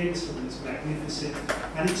didn't. He gave us something that's magnificent,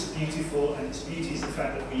 and it's beautiful, and its beauty is the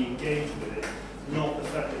fact that we engage with it, not the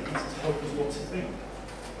fact that he's told us what to think.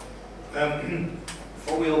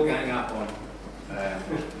 Before we all gang up on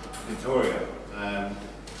Vittorio, I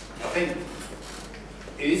think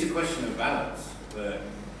it is a question of balance, that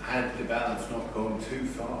had the balance not gone too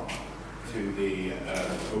far to the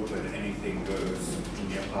open anything goes in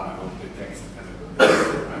the empire of the text kind of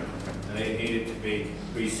right? And it needed to be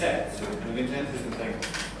reset. So the kind of intentism thing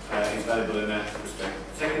is valuable in that respect.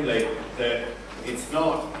 Secondly, that it's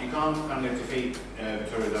not, you can't kind of defeat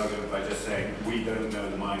Vittorio's argument by just saying we don't know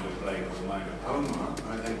the mind of Blake or the mind of Homer.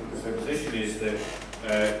 I think the position is that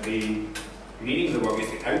the meaning of the work is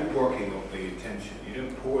the outworking of the intention. You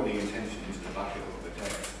don't pour the intention into the bucket of the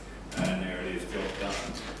text and there it is, job done.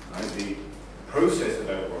 Right? The process of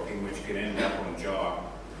outworking, which can end up on jar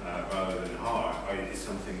rather than heart, is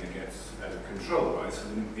something that gets out of control. Right? So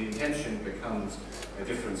the intention becomes a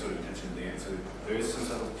different sort of intention at the end. So there is some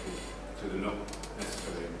subtlety to the not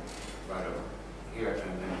necessarily right over here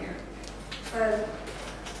and then here.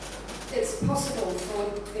 It's possible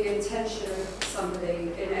for the intention of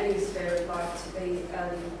somebody in any sphere of life to be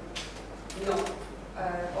not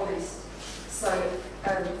honest. So,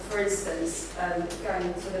 for instance,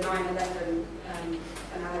 going to the 9/11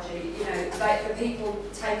 analogy, you know, the people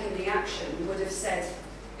taking the action would have said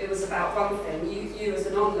it was about one thing. You as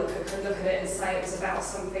an onlooker can look at it and say it was about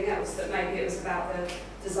something else, that maybe it was about the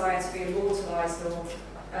desire to be immortalised or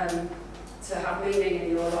to have meaning in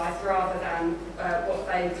your life rather than what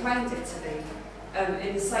they claimed it to be.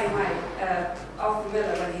 In the same way, Arthur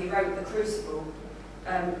Miller, when he wrote The Crucible,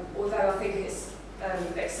 although I think it's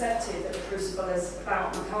accepted that The Crucible is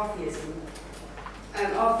about McCarthyism,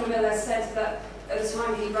 Arthur Miller said that at the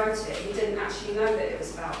time he wrote it, he didn't actually know that it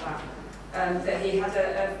was about that. That he had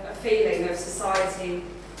a feeling of society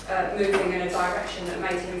moving in a direction that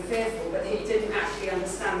made him fearful, but he didn't actually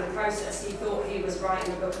understand the process. He thought he was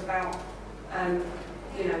writing a book about,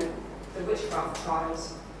 you know, the witchcraft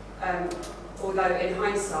trials. Although in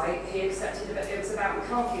hindsight, he accepted that it was about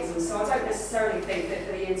McCarthyism. So I don't necessarily think that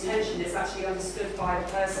the intention is actually understood by the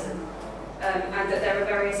person, and that there are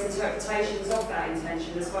various interpretations of that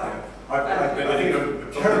intention as well. I think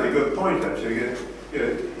it's a terribly good point, actually. You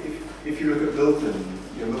know, if you look at Milton,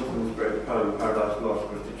 you know, Milton's great poem, Paradise Lost,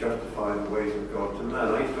 was to justify the ways of God to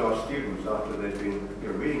man. I used to ask students after they'd been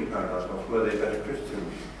reading Paradise Lost, were they better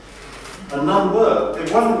Christians? And none were.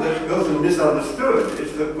 It wasn't that Milton misunderstood,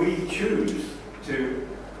 it's that we choose to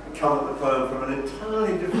come at the poem from an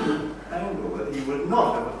entirely different angle that he would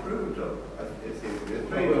not have approved of. It seems to be a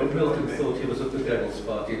strange well, Milton thought he was of the devil's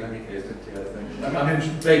party in any case, didn't he, I think? I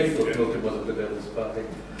mean, Blake thought Milton was of the devil's party.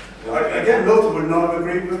 Again, Milton would not have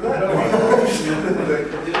agreed with that.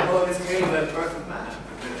 Well, this came the birth of man.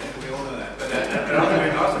 We all know that. But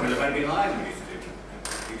Arthur Miller might be lying when he used to do it.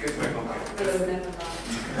 He could make complicated.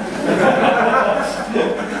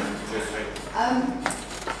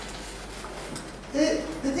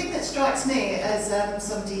 The thing that strikes me as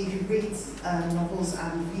somebody who reads novels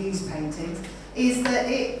and views paintings is that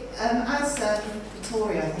it, as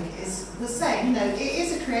Vittorio, I think, was saying, you know, it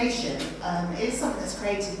is a creation. It is something that's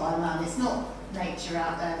created by man. It's not nature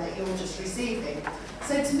out there that you're just receiving.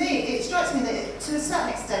 So to me, it strikes me that it, to a certain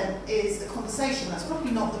extent, is a conversation. That's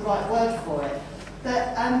probably not the right word for it.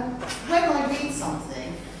 But when I read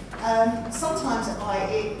something, sometimes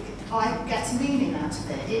I get a meaning out of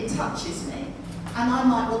it. It touches me, and I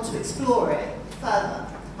might want to explore it further.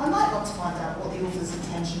 I might want to find out what the author's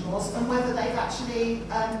intention was and whether they've actually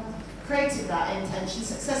created that intention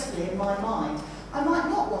successfully in my mind. I might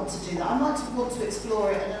not want to do that. I might want to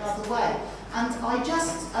explore it in another way. And I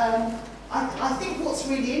just, I think what's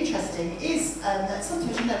really interesting is that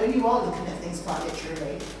sometimes, you know, when you are looking at things quite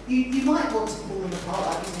literally, you might want to pull them apart,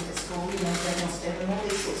 like you did at school, you know, Jane Austen and all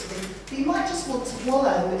these sorts of things, but you might just want to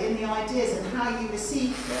wallow in the ideas and how you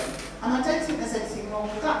receive them. And I don't think there's anything wrong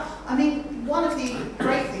with that. I mean, one of the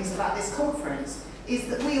great things about this conference is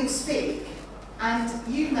that we all speak, and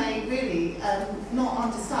you may really not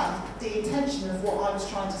understand the intention of what I was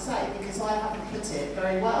trying to say because I haven't put it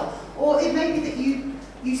very well. Or it may be that you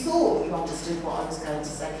thought you understood what I was going to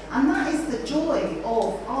say. And that is the joy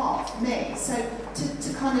of art for me. So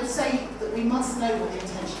to kind of say that we must know what the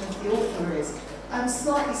intention of the author is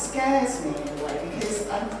slightly scares me in a way, because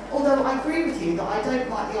although I agree with you that I don't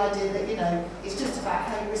like the idea that, you know, it's just about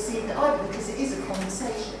how you receive it either, because it is a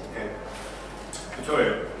conversation. Okay.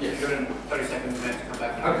 Vittorio, you're in 30 seconds and then to come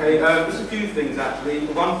back. Okay, just a few things actually.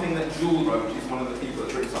 The one thing that Jules wrote, which is one of the people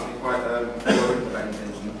that's written something quite worrying about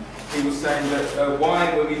intention, he was saying that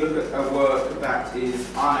why, when we look at a work that is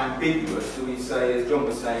unambiguous, do we say, as John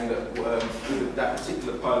was saying, that with that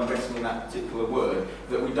particular poem resting on that particular word,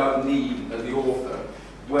 that we don't need the author.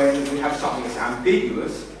 When we have something that's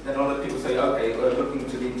ambiguous, then a lot of people say, okay, looking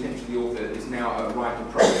to the intention of the author is now a right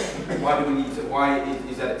approach. Why do we need to? Why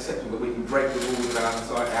is that acceptable? That we can break the rules of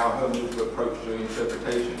our hermeneutical approach to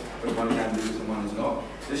interpretation, when one is ambiguous and one is not.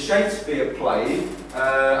 The Shakespeare play,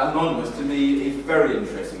 Anonymous, to me is very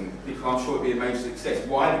interesting because I'm sure it'll be a major success.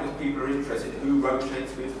 Why? Because people are interested in who wrote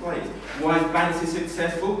Shakespeare's plays. Why is Banksy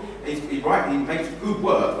successful? He makes good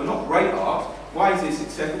work, but not great art. Why is he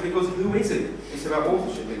successful? Because who is he? It's about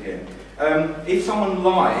authorship again. If someone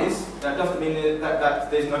lies, that doesn't mean that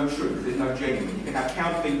there's no truth, there's no genuine. You can have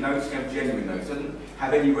counterfeit notes, you can have genuine notes. It doesn't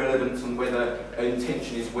have any relevance on whether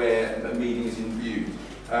intention is where a meaning is imbued.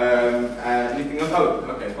 Anything else? Oh,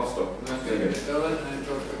 okay, I'll stop.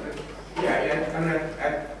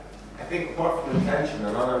 I think apart from intention,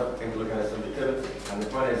 another thing to look at is subjectivity. And the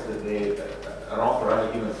point is that an author as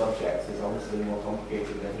a human subject is obviously more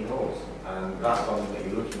complicated than he knows. And that's something that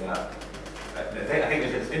you're looking at. I think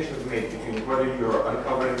there's a distinction to be made between whether you're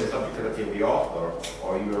uncovering the subjectivity of the author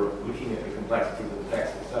or you're looking at the complexities of the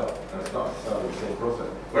text itself. And it's not necessarily the same process.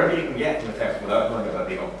 Wherever you can get from the text without knowing about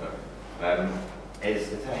the author is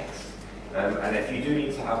the text. And if you do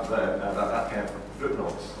need to have that kind of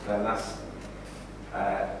footnotes, then that's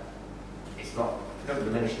it doesn't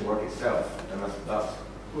diminish the work itself, and that's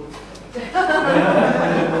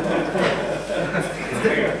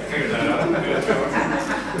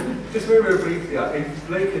Just very briefly, if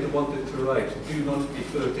Blake had wanted to write, do not be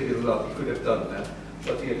flirting in love, he could have done that,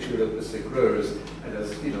 but he actually wrote the sick rose, and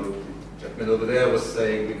as you know, Jackman over there was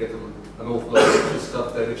saying, we get an awful lot of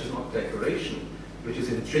stuff there which is not decoration, which is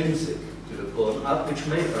intrinsic to the poem, which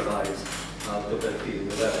may arise out of that feeling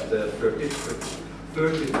of that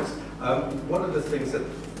furtiveness. One of the things that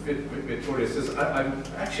Vittorio says, I'm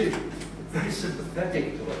actually very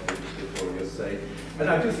sympathetic to what Vittorio is saying, and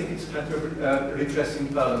I do think it's a matter of redressing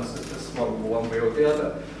balances, a small one way or the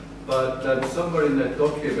other. But somewhere in that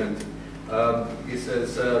document, he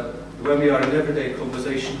says, when we are in everyday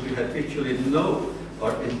conversation, we habitually know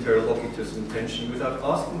our interlocutor's intention without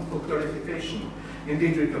asking for clarification.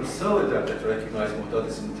 Indeed, we become so adept at recognizing what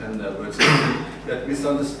others intend their words that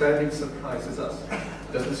misunderstanding surprises us.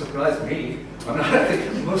 It doesn't surprise me. I mean, I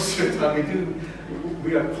think most of the time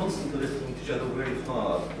we are constantly listening to each other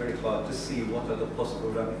very hard to see what are the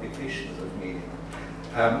possible ramifications of meaning.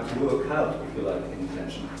 To work out, if you like,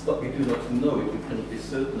 intention. But we do not know it, we cannot be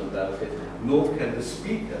certain about it, nor can the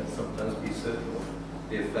speaker sometimes be certain of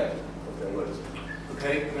the effect of their words.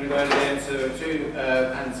 Okay, I'm going to go again to two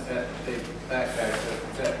hands at the back there.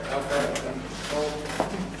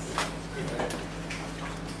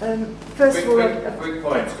 First of all, quick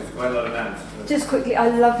points, because quite a lot of hands. Just quickly, I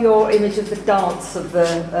love your image of the dance of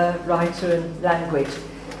the writer and language,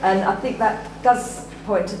 and I think that does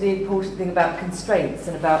point to the important thing about constraints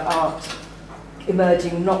and about art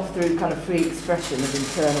emerging not through kind of free expression of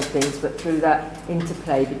internal things, but through that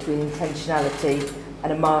interplay between intentionality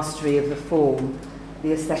and a mastery of the form,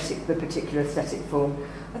 the aesthetic, the particular aesthetic form.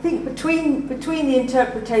 I think between the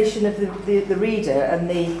interpretation of the reader and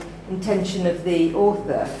the intention of the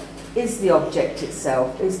author is the object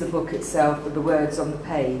itself, is the book itself, and the words on the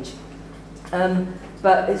page.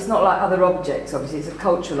 But it's not like other objects, obviously, it's a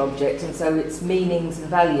cultural object, and so its meanings and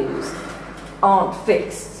values aren't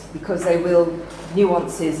fixed because they will,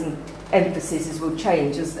 nuances and emphases will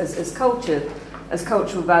change as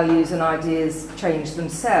cultural values and ideas change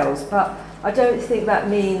themselves. But I don't think that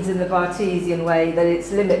means in the Barthesian way that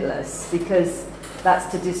it's limitless, because that's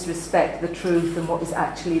to disrespect the truth and what is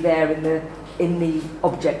actually there in the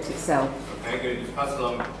object itself. Okay, good. Just pass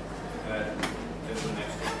along.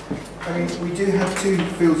 I mean, we do have two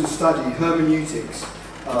fields of study, hermeneutics,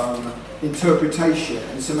 interpretation,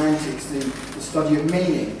 and semantics, the study of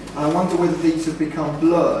meaning. And I wonder whether these have become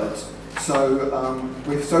blurred. So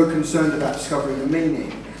we're so concerned about discovering the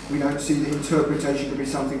meaning, we don't see that interpretation to be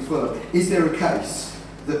something further. Is there a case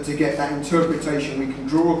that to get that interpretation we can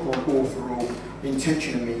draw upon authorial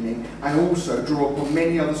intention and meaning, and also draw upon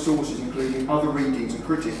many other sources, including other readings and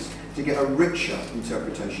critics, to get a richer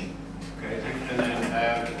interpretation? Okay, and then there's a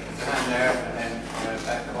hand there, and then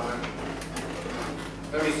back corner.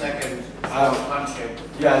 30 seconds, punch it.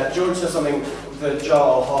 Yeah, George said something, the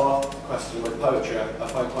jar or heart question with poetry I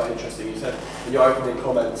find quite interesting. You said in your opening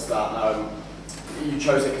comments that you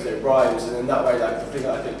chose it because it rhymes, and in that way, like, the thing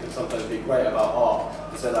that I think can sometimes be great about art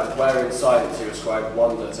is that, like, where in science you ascribe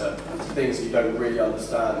wonder to things you don't really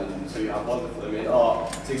understand, and so you have wonder for them. In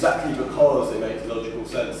art, it's exactly because they make logical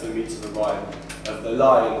sense, they meet to the rhyme of the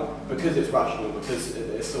line, because it's rational, because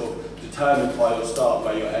it's sort of determined by your start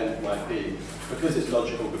where your end might be, because it's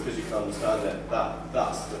logical, because you can understand it.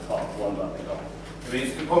 That's the part of wonder, I think. I mean,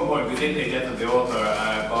 it's an important point, because in the death of the author,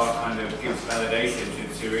 Barthes kind of gives validation to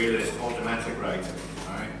the surrealist automatic writing,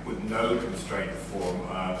 right, with no constraint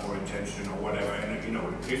for intention or whatever, and you know,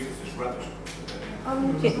 it produces this rubbish. I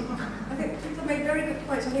think people make very good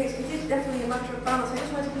points. I think it is definitely a matter of balance. I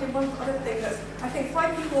just wanted to put in one other thing that I think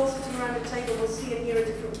 5 people all sitting around the table will see and hear a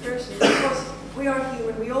different person, because we are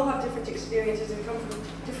human, we all have different experiences and come from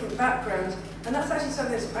different backgrounds, and that's actually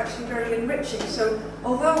something that's actually very enriching. So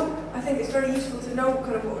although I think it's very useful to know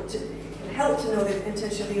kind of what it can help to know the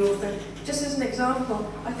intention of the author, just as an example,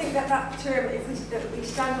 I think that term, if we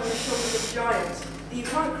stand on the shoulders of giants, you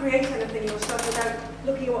can't create anything yourself without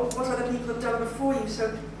looking at what other people have done before you.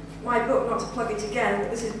 So my book, not to plug it again,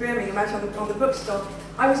 but this is Birmingham out on the bookstall,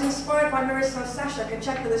 I was inspired by Miroslav Sashak, a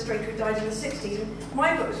Czech illustrator who died in the 60s, and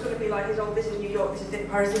my book was going to be like, this is New York, this is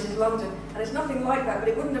Paris, this is London, and it's nothing like that, but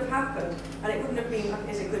it wouldn't have happened, and it wouldn't have been,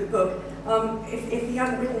 is a good book, if he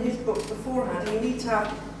hadn't written his books beforehand. And you need to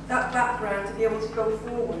have that background to be able to go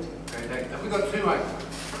forward. Okay, have we got 2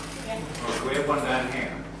 microphones? Yeah. Or we have one down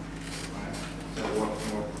here? So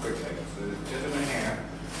more quickly. So the gentleman here,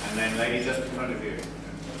 and then lady just in front of you.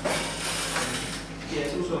 Yeah,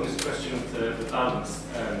 it's also on this question of the balance,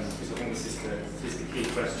 because I think this is the key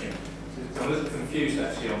question. So I'm a little confused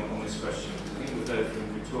actually on this question, because I think we've heard from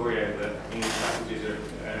Vittorio that English languages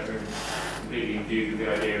are completely imbued with the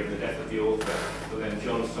idea of the death of the author, but then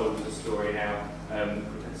John's told us a story how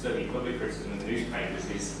certainly public criticism in the newspapers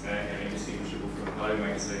is indistinguishable from Hello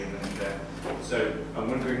magazine, and so I'm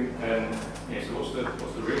wondering, so what's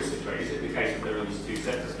the real situation? Is it the case that there are these 2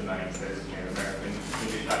 separate domains? There's American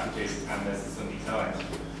English languages and there's the Sunday Times,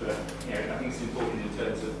 but I think it's important in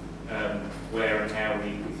terms of where and how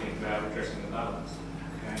we think about addressing the balance.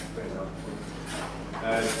 Okay, very well.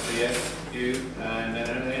 So yes, you, and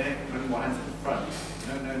then one hand to the front.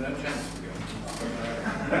 No chance to go.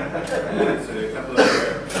 So a couple over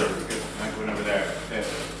there. One over there.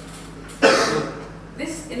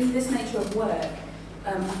 In this nature of work,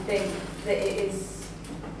 I think that it is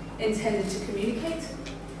intended to communicate.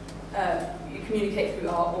 You communicate through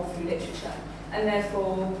art or through literature, and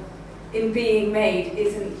therefore, in being made,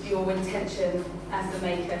 isn't your intention as the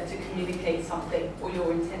maker to communicate something, or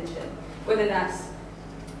your intention. Whether that's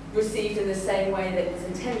received in the same way that it's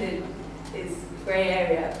intended is grey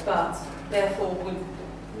area, but therefore would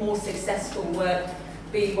more successful work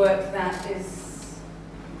be work that is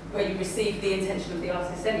where you receive the intention of the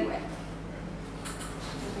artist anyway?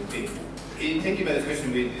 In thinking about this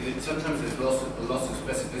question, sometimes there's lots of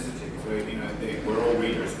specificity. So, we're all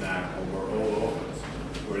readers now, or we're all authors.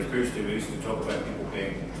 Whereas previously we used to talk about people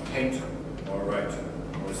being a painter, or a writer,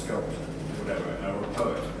 or a sculptor, or whatever, or a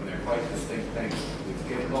poet, and they're quite distinct things. We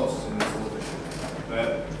get lost in this authorship.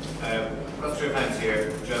 But cross your hands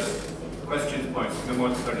here, just questions, points, no more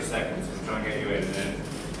than 30 seconds, and try and get you in, and then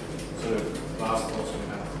sort of last thoughts from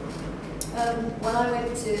that. When I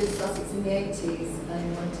went to Sussex in the 80s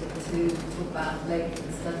and wanted to talk about Blake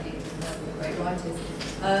and study the great writers,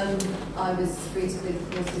 I was greeted with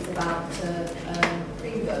courses about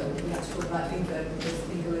bingo. We had to talk about bingo because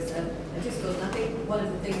bingo is a discourse. And I think one of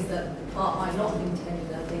the things that art might not have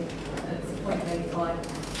intended, I think, it's a point made by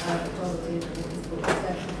Donald in his book,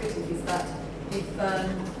 Conceptual Critic, is that if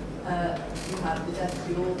you have the death of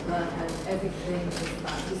the author and everything is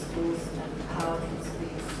about discourse and power can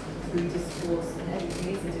speak through discourse and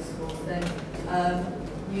everything is a discourse, then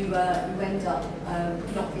you end up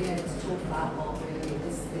not being able to talk about art really.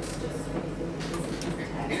 It's just anything is a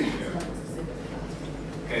text, it's nothing specific.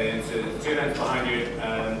 Okay, and so 2 hands behind you,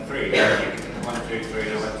 3. 1, 2,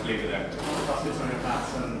 3, I'll have to leave it there. I'll say something about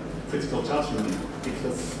critical judgment,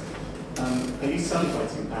 because are you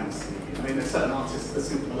celebrating Banksy? I mean, there's certain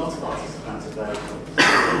artists, a lot of artists around today who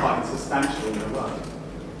are quite insubstantial in their work,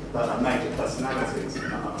 but are major personalities.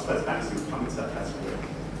 I suppose Banksy would come into that category.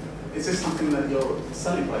 Is this something that you're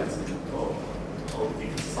celebrating, or do you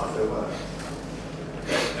criticize their work?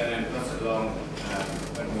 Okay, and then pass it along,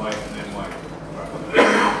 and white, and then white.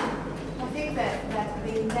 I think that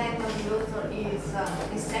the intent of the author is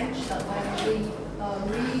essential when we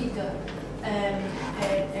read a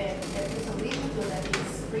piece of literature that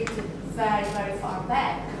is written very, very far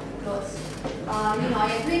back. Because I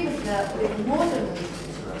agree with modern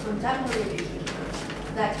literature, contemporary literature.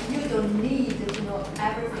 that you don't need to know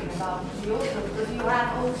everything about the author, because you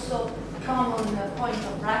have also common point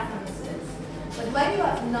of references. But when you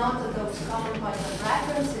have not those common point of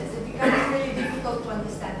references, it becomes really difficult to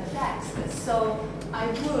understand the text. So I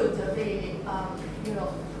would really, you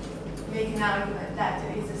know, make an argument that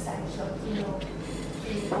it is essential to know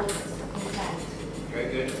the author's intent. Very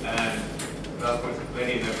good. And last point,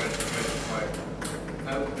 lady in the question.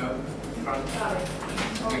 No. Front. Sorry.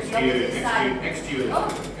 Next to you. Next to you. Oh,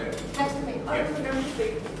 Okay. next to me. Oh, Yeah. I'm going to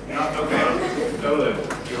speak. Okay. Dolan,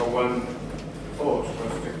 your one thought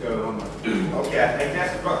was to go on. Okay, I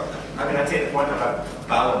guess, I mean, I take the point about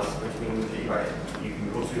balance between you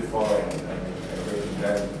can go too far and breaking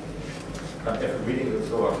down different readings and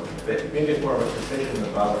so on, but maybe it's more of a precision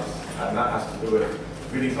than balance, and that has to do with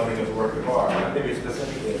reading something as a work of art. And maybe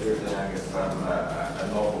specifically if there's an Angus, a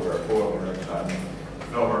novel or a poem or a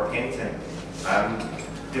film or a painting.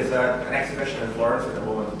 There's an exhibition in Florence at the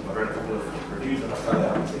moment. I've read a couple of reviews and I still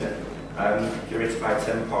haven't seen it. Curated by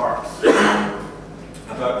Tim Parks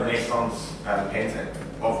about Renaissance painting,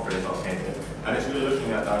 of Renaissance painting. And it's really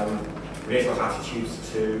looking at Renaissance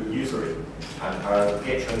attitudes to usury and how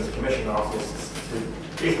patrons commission artists to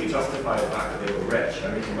basically justify the fact that they were rich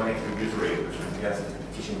and making money through usury, which was against the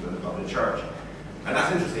teachings of the church. And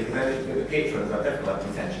that's interesting because then the patrons are different like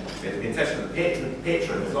intention. The intention of the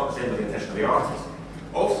patron is not the same as the intention of the artist.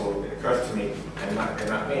 Also, it occurs to me in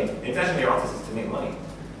that vein, the intention of the artist is to make money.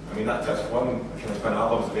 I mean, that's one kind of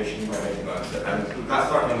banal observation you might make about it. And that's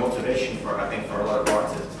certainly a motivation for, I think, for a lot of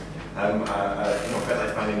artists. You know, a bit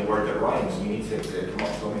like finding the word that rhymes, you need to come up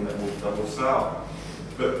with something that will sell.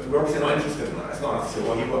 But we're obviously not interested in that. It's not enough to say,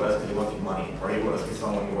 well, he wrote this because he wanted money, or he wrote this because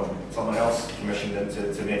someone else commissioned him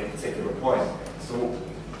to make a particular point. So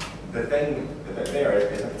the thing there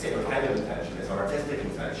is a particular kind of intention. It's an artistic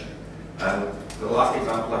intention. The last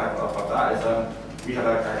example I have of that is we have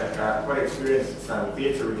a quite experienced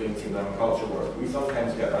theatre reviewing team in culture work. We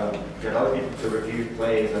sometimes get other people to review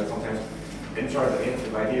plays and sometimes interns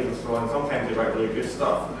at the ideas and so on. Sometimes they write really good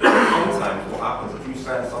stuff. Sometimes what happens if you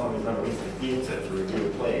send someone who's never been to the theatre to review a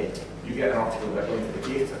play, you get an article about going to the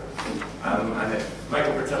theatre. And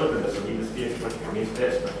Michael Fertillo did this when he was theatre critic in East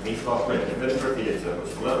District, in East Scotland, in Edinburgh Theatre,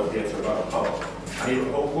 which is a little theatre about a pub. And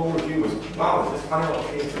the whole review was, wow, is this funny little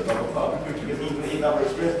theatre about a pub? Because he never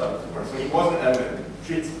experienced that before. So he wasn't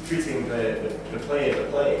treating the play as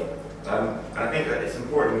a play. And I think that it's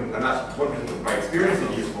important, and that's one reason my experience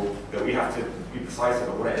is useful, that we have to be precise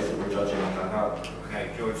about what it is that we're judging and how. Okay,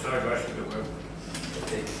 George, sorry to ask you the word.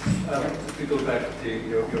 To go back to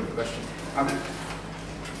your question,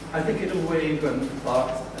 I think in a way when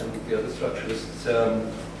Barthes and the other structuralists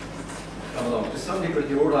come along, to some degree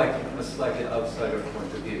they're all writing from a slightly outsider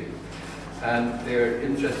point of view, and they're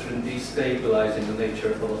interested in destabilizing the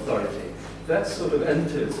nature of authority. That sort of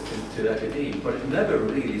enters into academia, but it never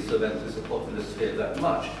really sort of enters the popular sphere that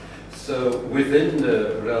much. So within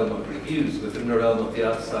the realm of reviews, within the realm of the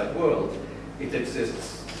outside world, it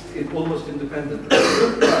exists almost independently.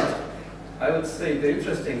 But I would say the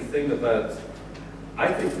interesting thing about,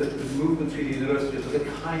 I think that the movement through the university was a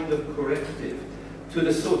kind of corrective to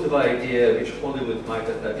the sort of idea which Hollywood might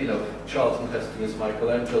have had, you know, Charlton Heston is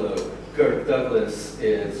Michelangelo, Kirk Douglas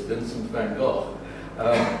is Vincent van Gogh.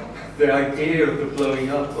 The idea of the blowing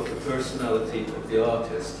up of the personality of the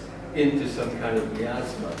artist into some kind of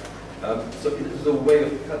miasma. So it is a way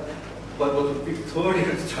of, but what Victoria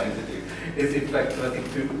is trying to do is in fact, I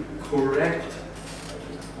think, to correct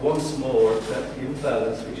once more that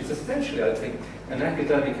imbalance, which is essentially, I think, an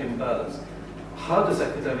academic imbalance. How does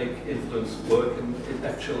academic influence work in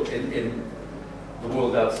the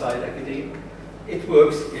world outside academia? It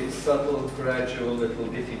works in subtle, gradual, little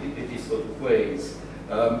bitty sort of ways.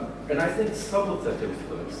 And I think some of that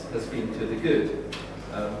influence has been to the good.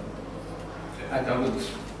 And I would...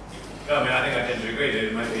 No, I mean, I think I tend to agree that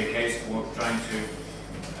it might be a case for trying to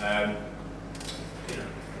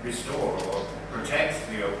restore or protect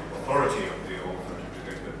the authority of the author.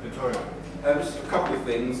 Vittorio. Just a couple of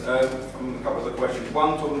things from a couple of the questions.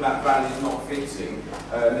 One, talking about values not fixing,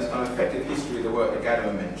 this kind of effective history of the work that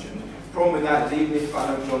Gadamer mentioned. The problem with that is even if I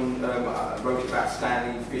know John wrote about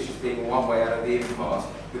Stanley Fish as being one way out of the impasse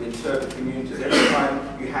with interpretive communities, every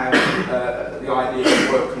time you have the idea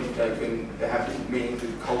that work can have different meanings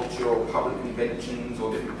with culture or public conventions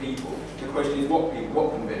or different people, the question is what people,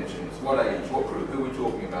 what conventions, what age, what group, who we're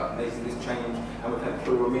talking about, and this change, and we've had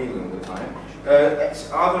plural meaning all the time.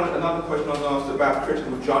 Another question I was asked about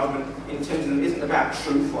critical judgment. Intentism isn't about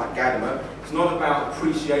truth like Gadamer, it's not about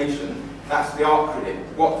appreciation. That's the art critic.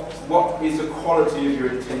 What is the quality of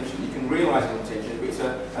your intention? You can realise an intention, but it's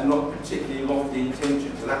a not particularly lofty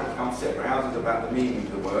intention. So that will come separate. Ours is about the meaning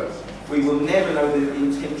of the words. We will never know the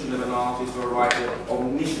intention of an artist or a writer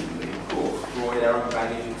omnisciently, of course, drawing our own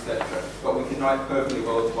baggage, etc. But we can write perfectly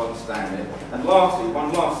well to understand it. And lastly,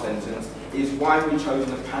 one last sentence, is why we've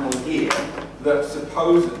chosen a panel here that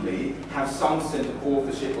supposedly have some sense of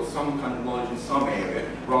authorship or some kind of knowledge in some area,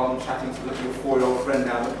 rather than chatting to your 4-year-old friend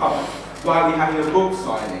down the pub. Why are we having a book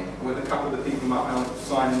signing with a couple of the people out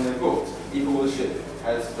signing their books, if all the shit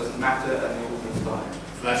doesn't matter and the author's dying?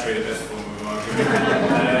 That's really the best form of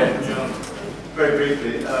argument. John? Very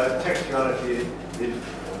briefly, textuality is,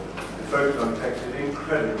 the focus on text is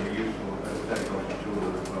incredibly useful as a technology tool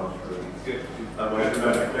in the classroom. Good.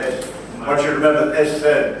 Once you remember, as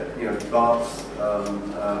said, Barthes'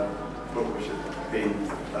 book, which has been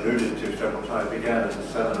alluded to several times, began as a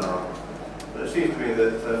seminar. But it seems to me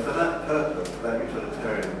that for that purpose, for that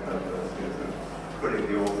utilitarian purpose, putting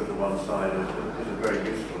the author to one side is a very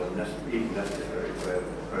useful and even necessary way of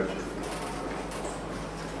approaching it.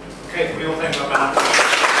 Okay, we all thank our panel.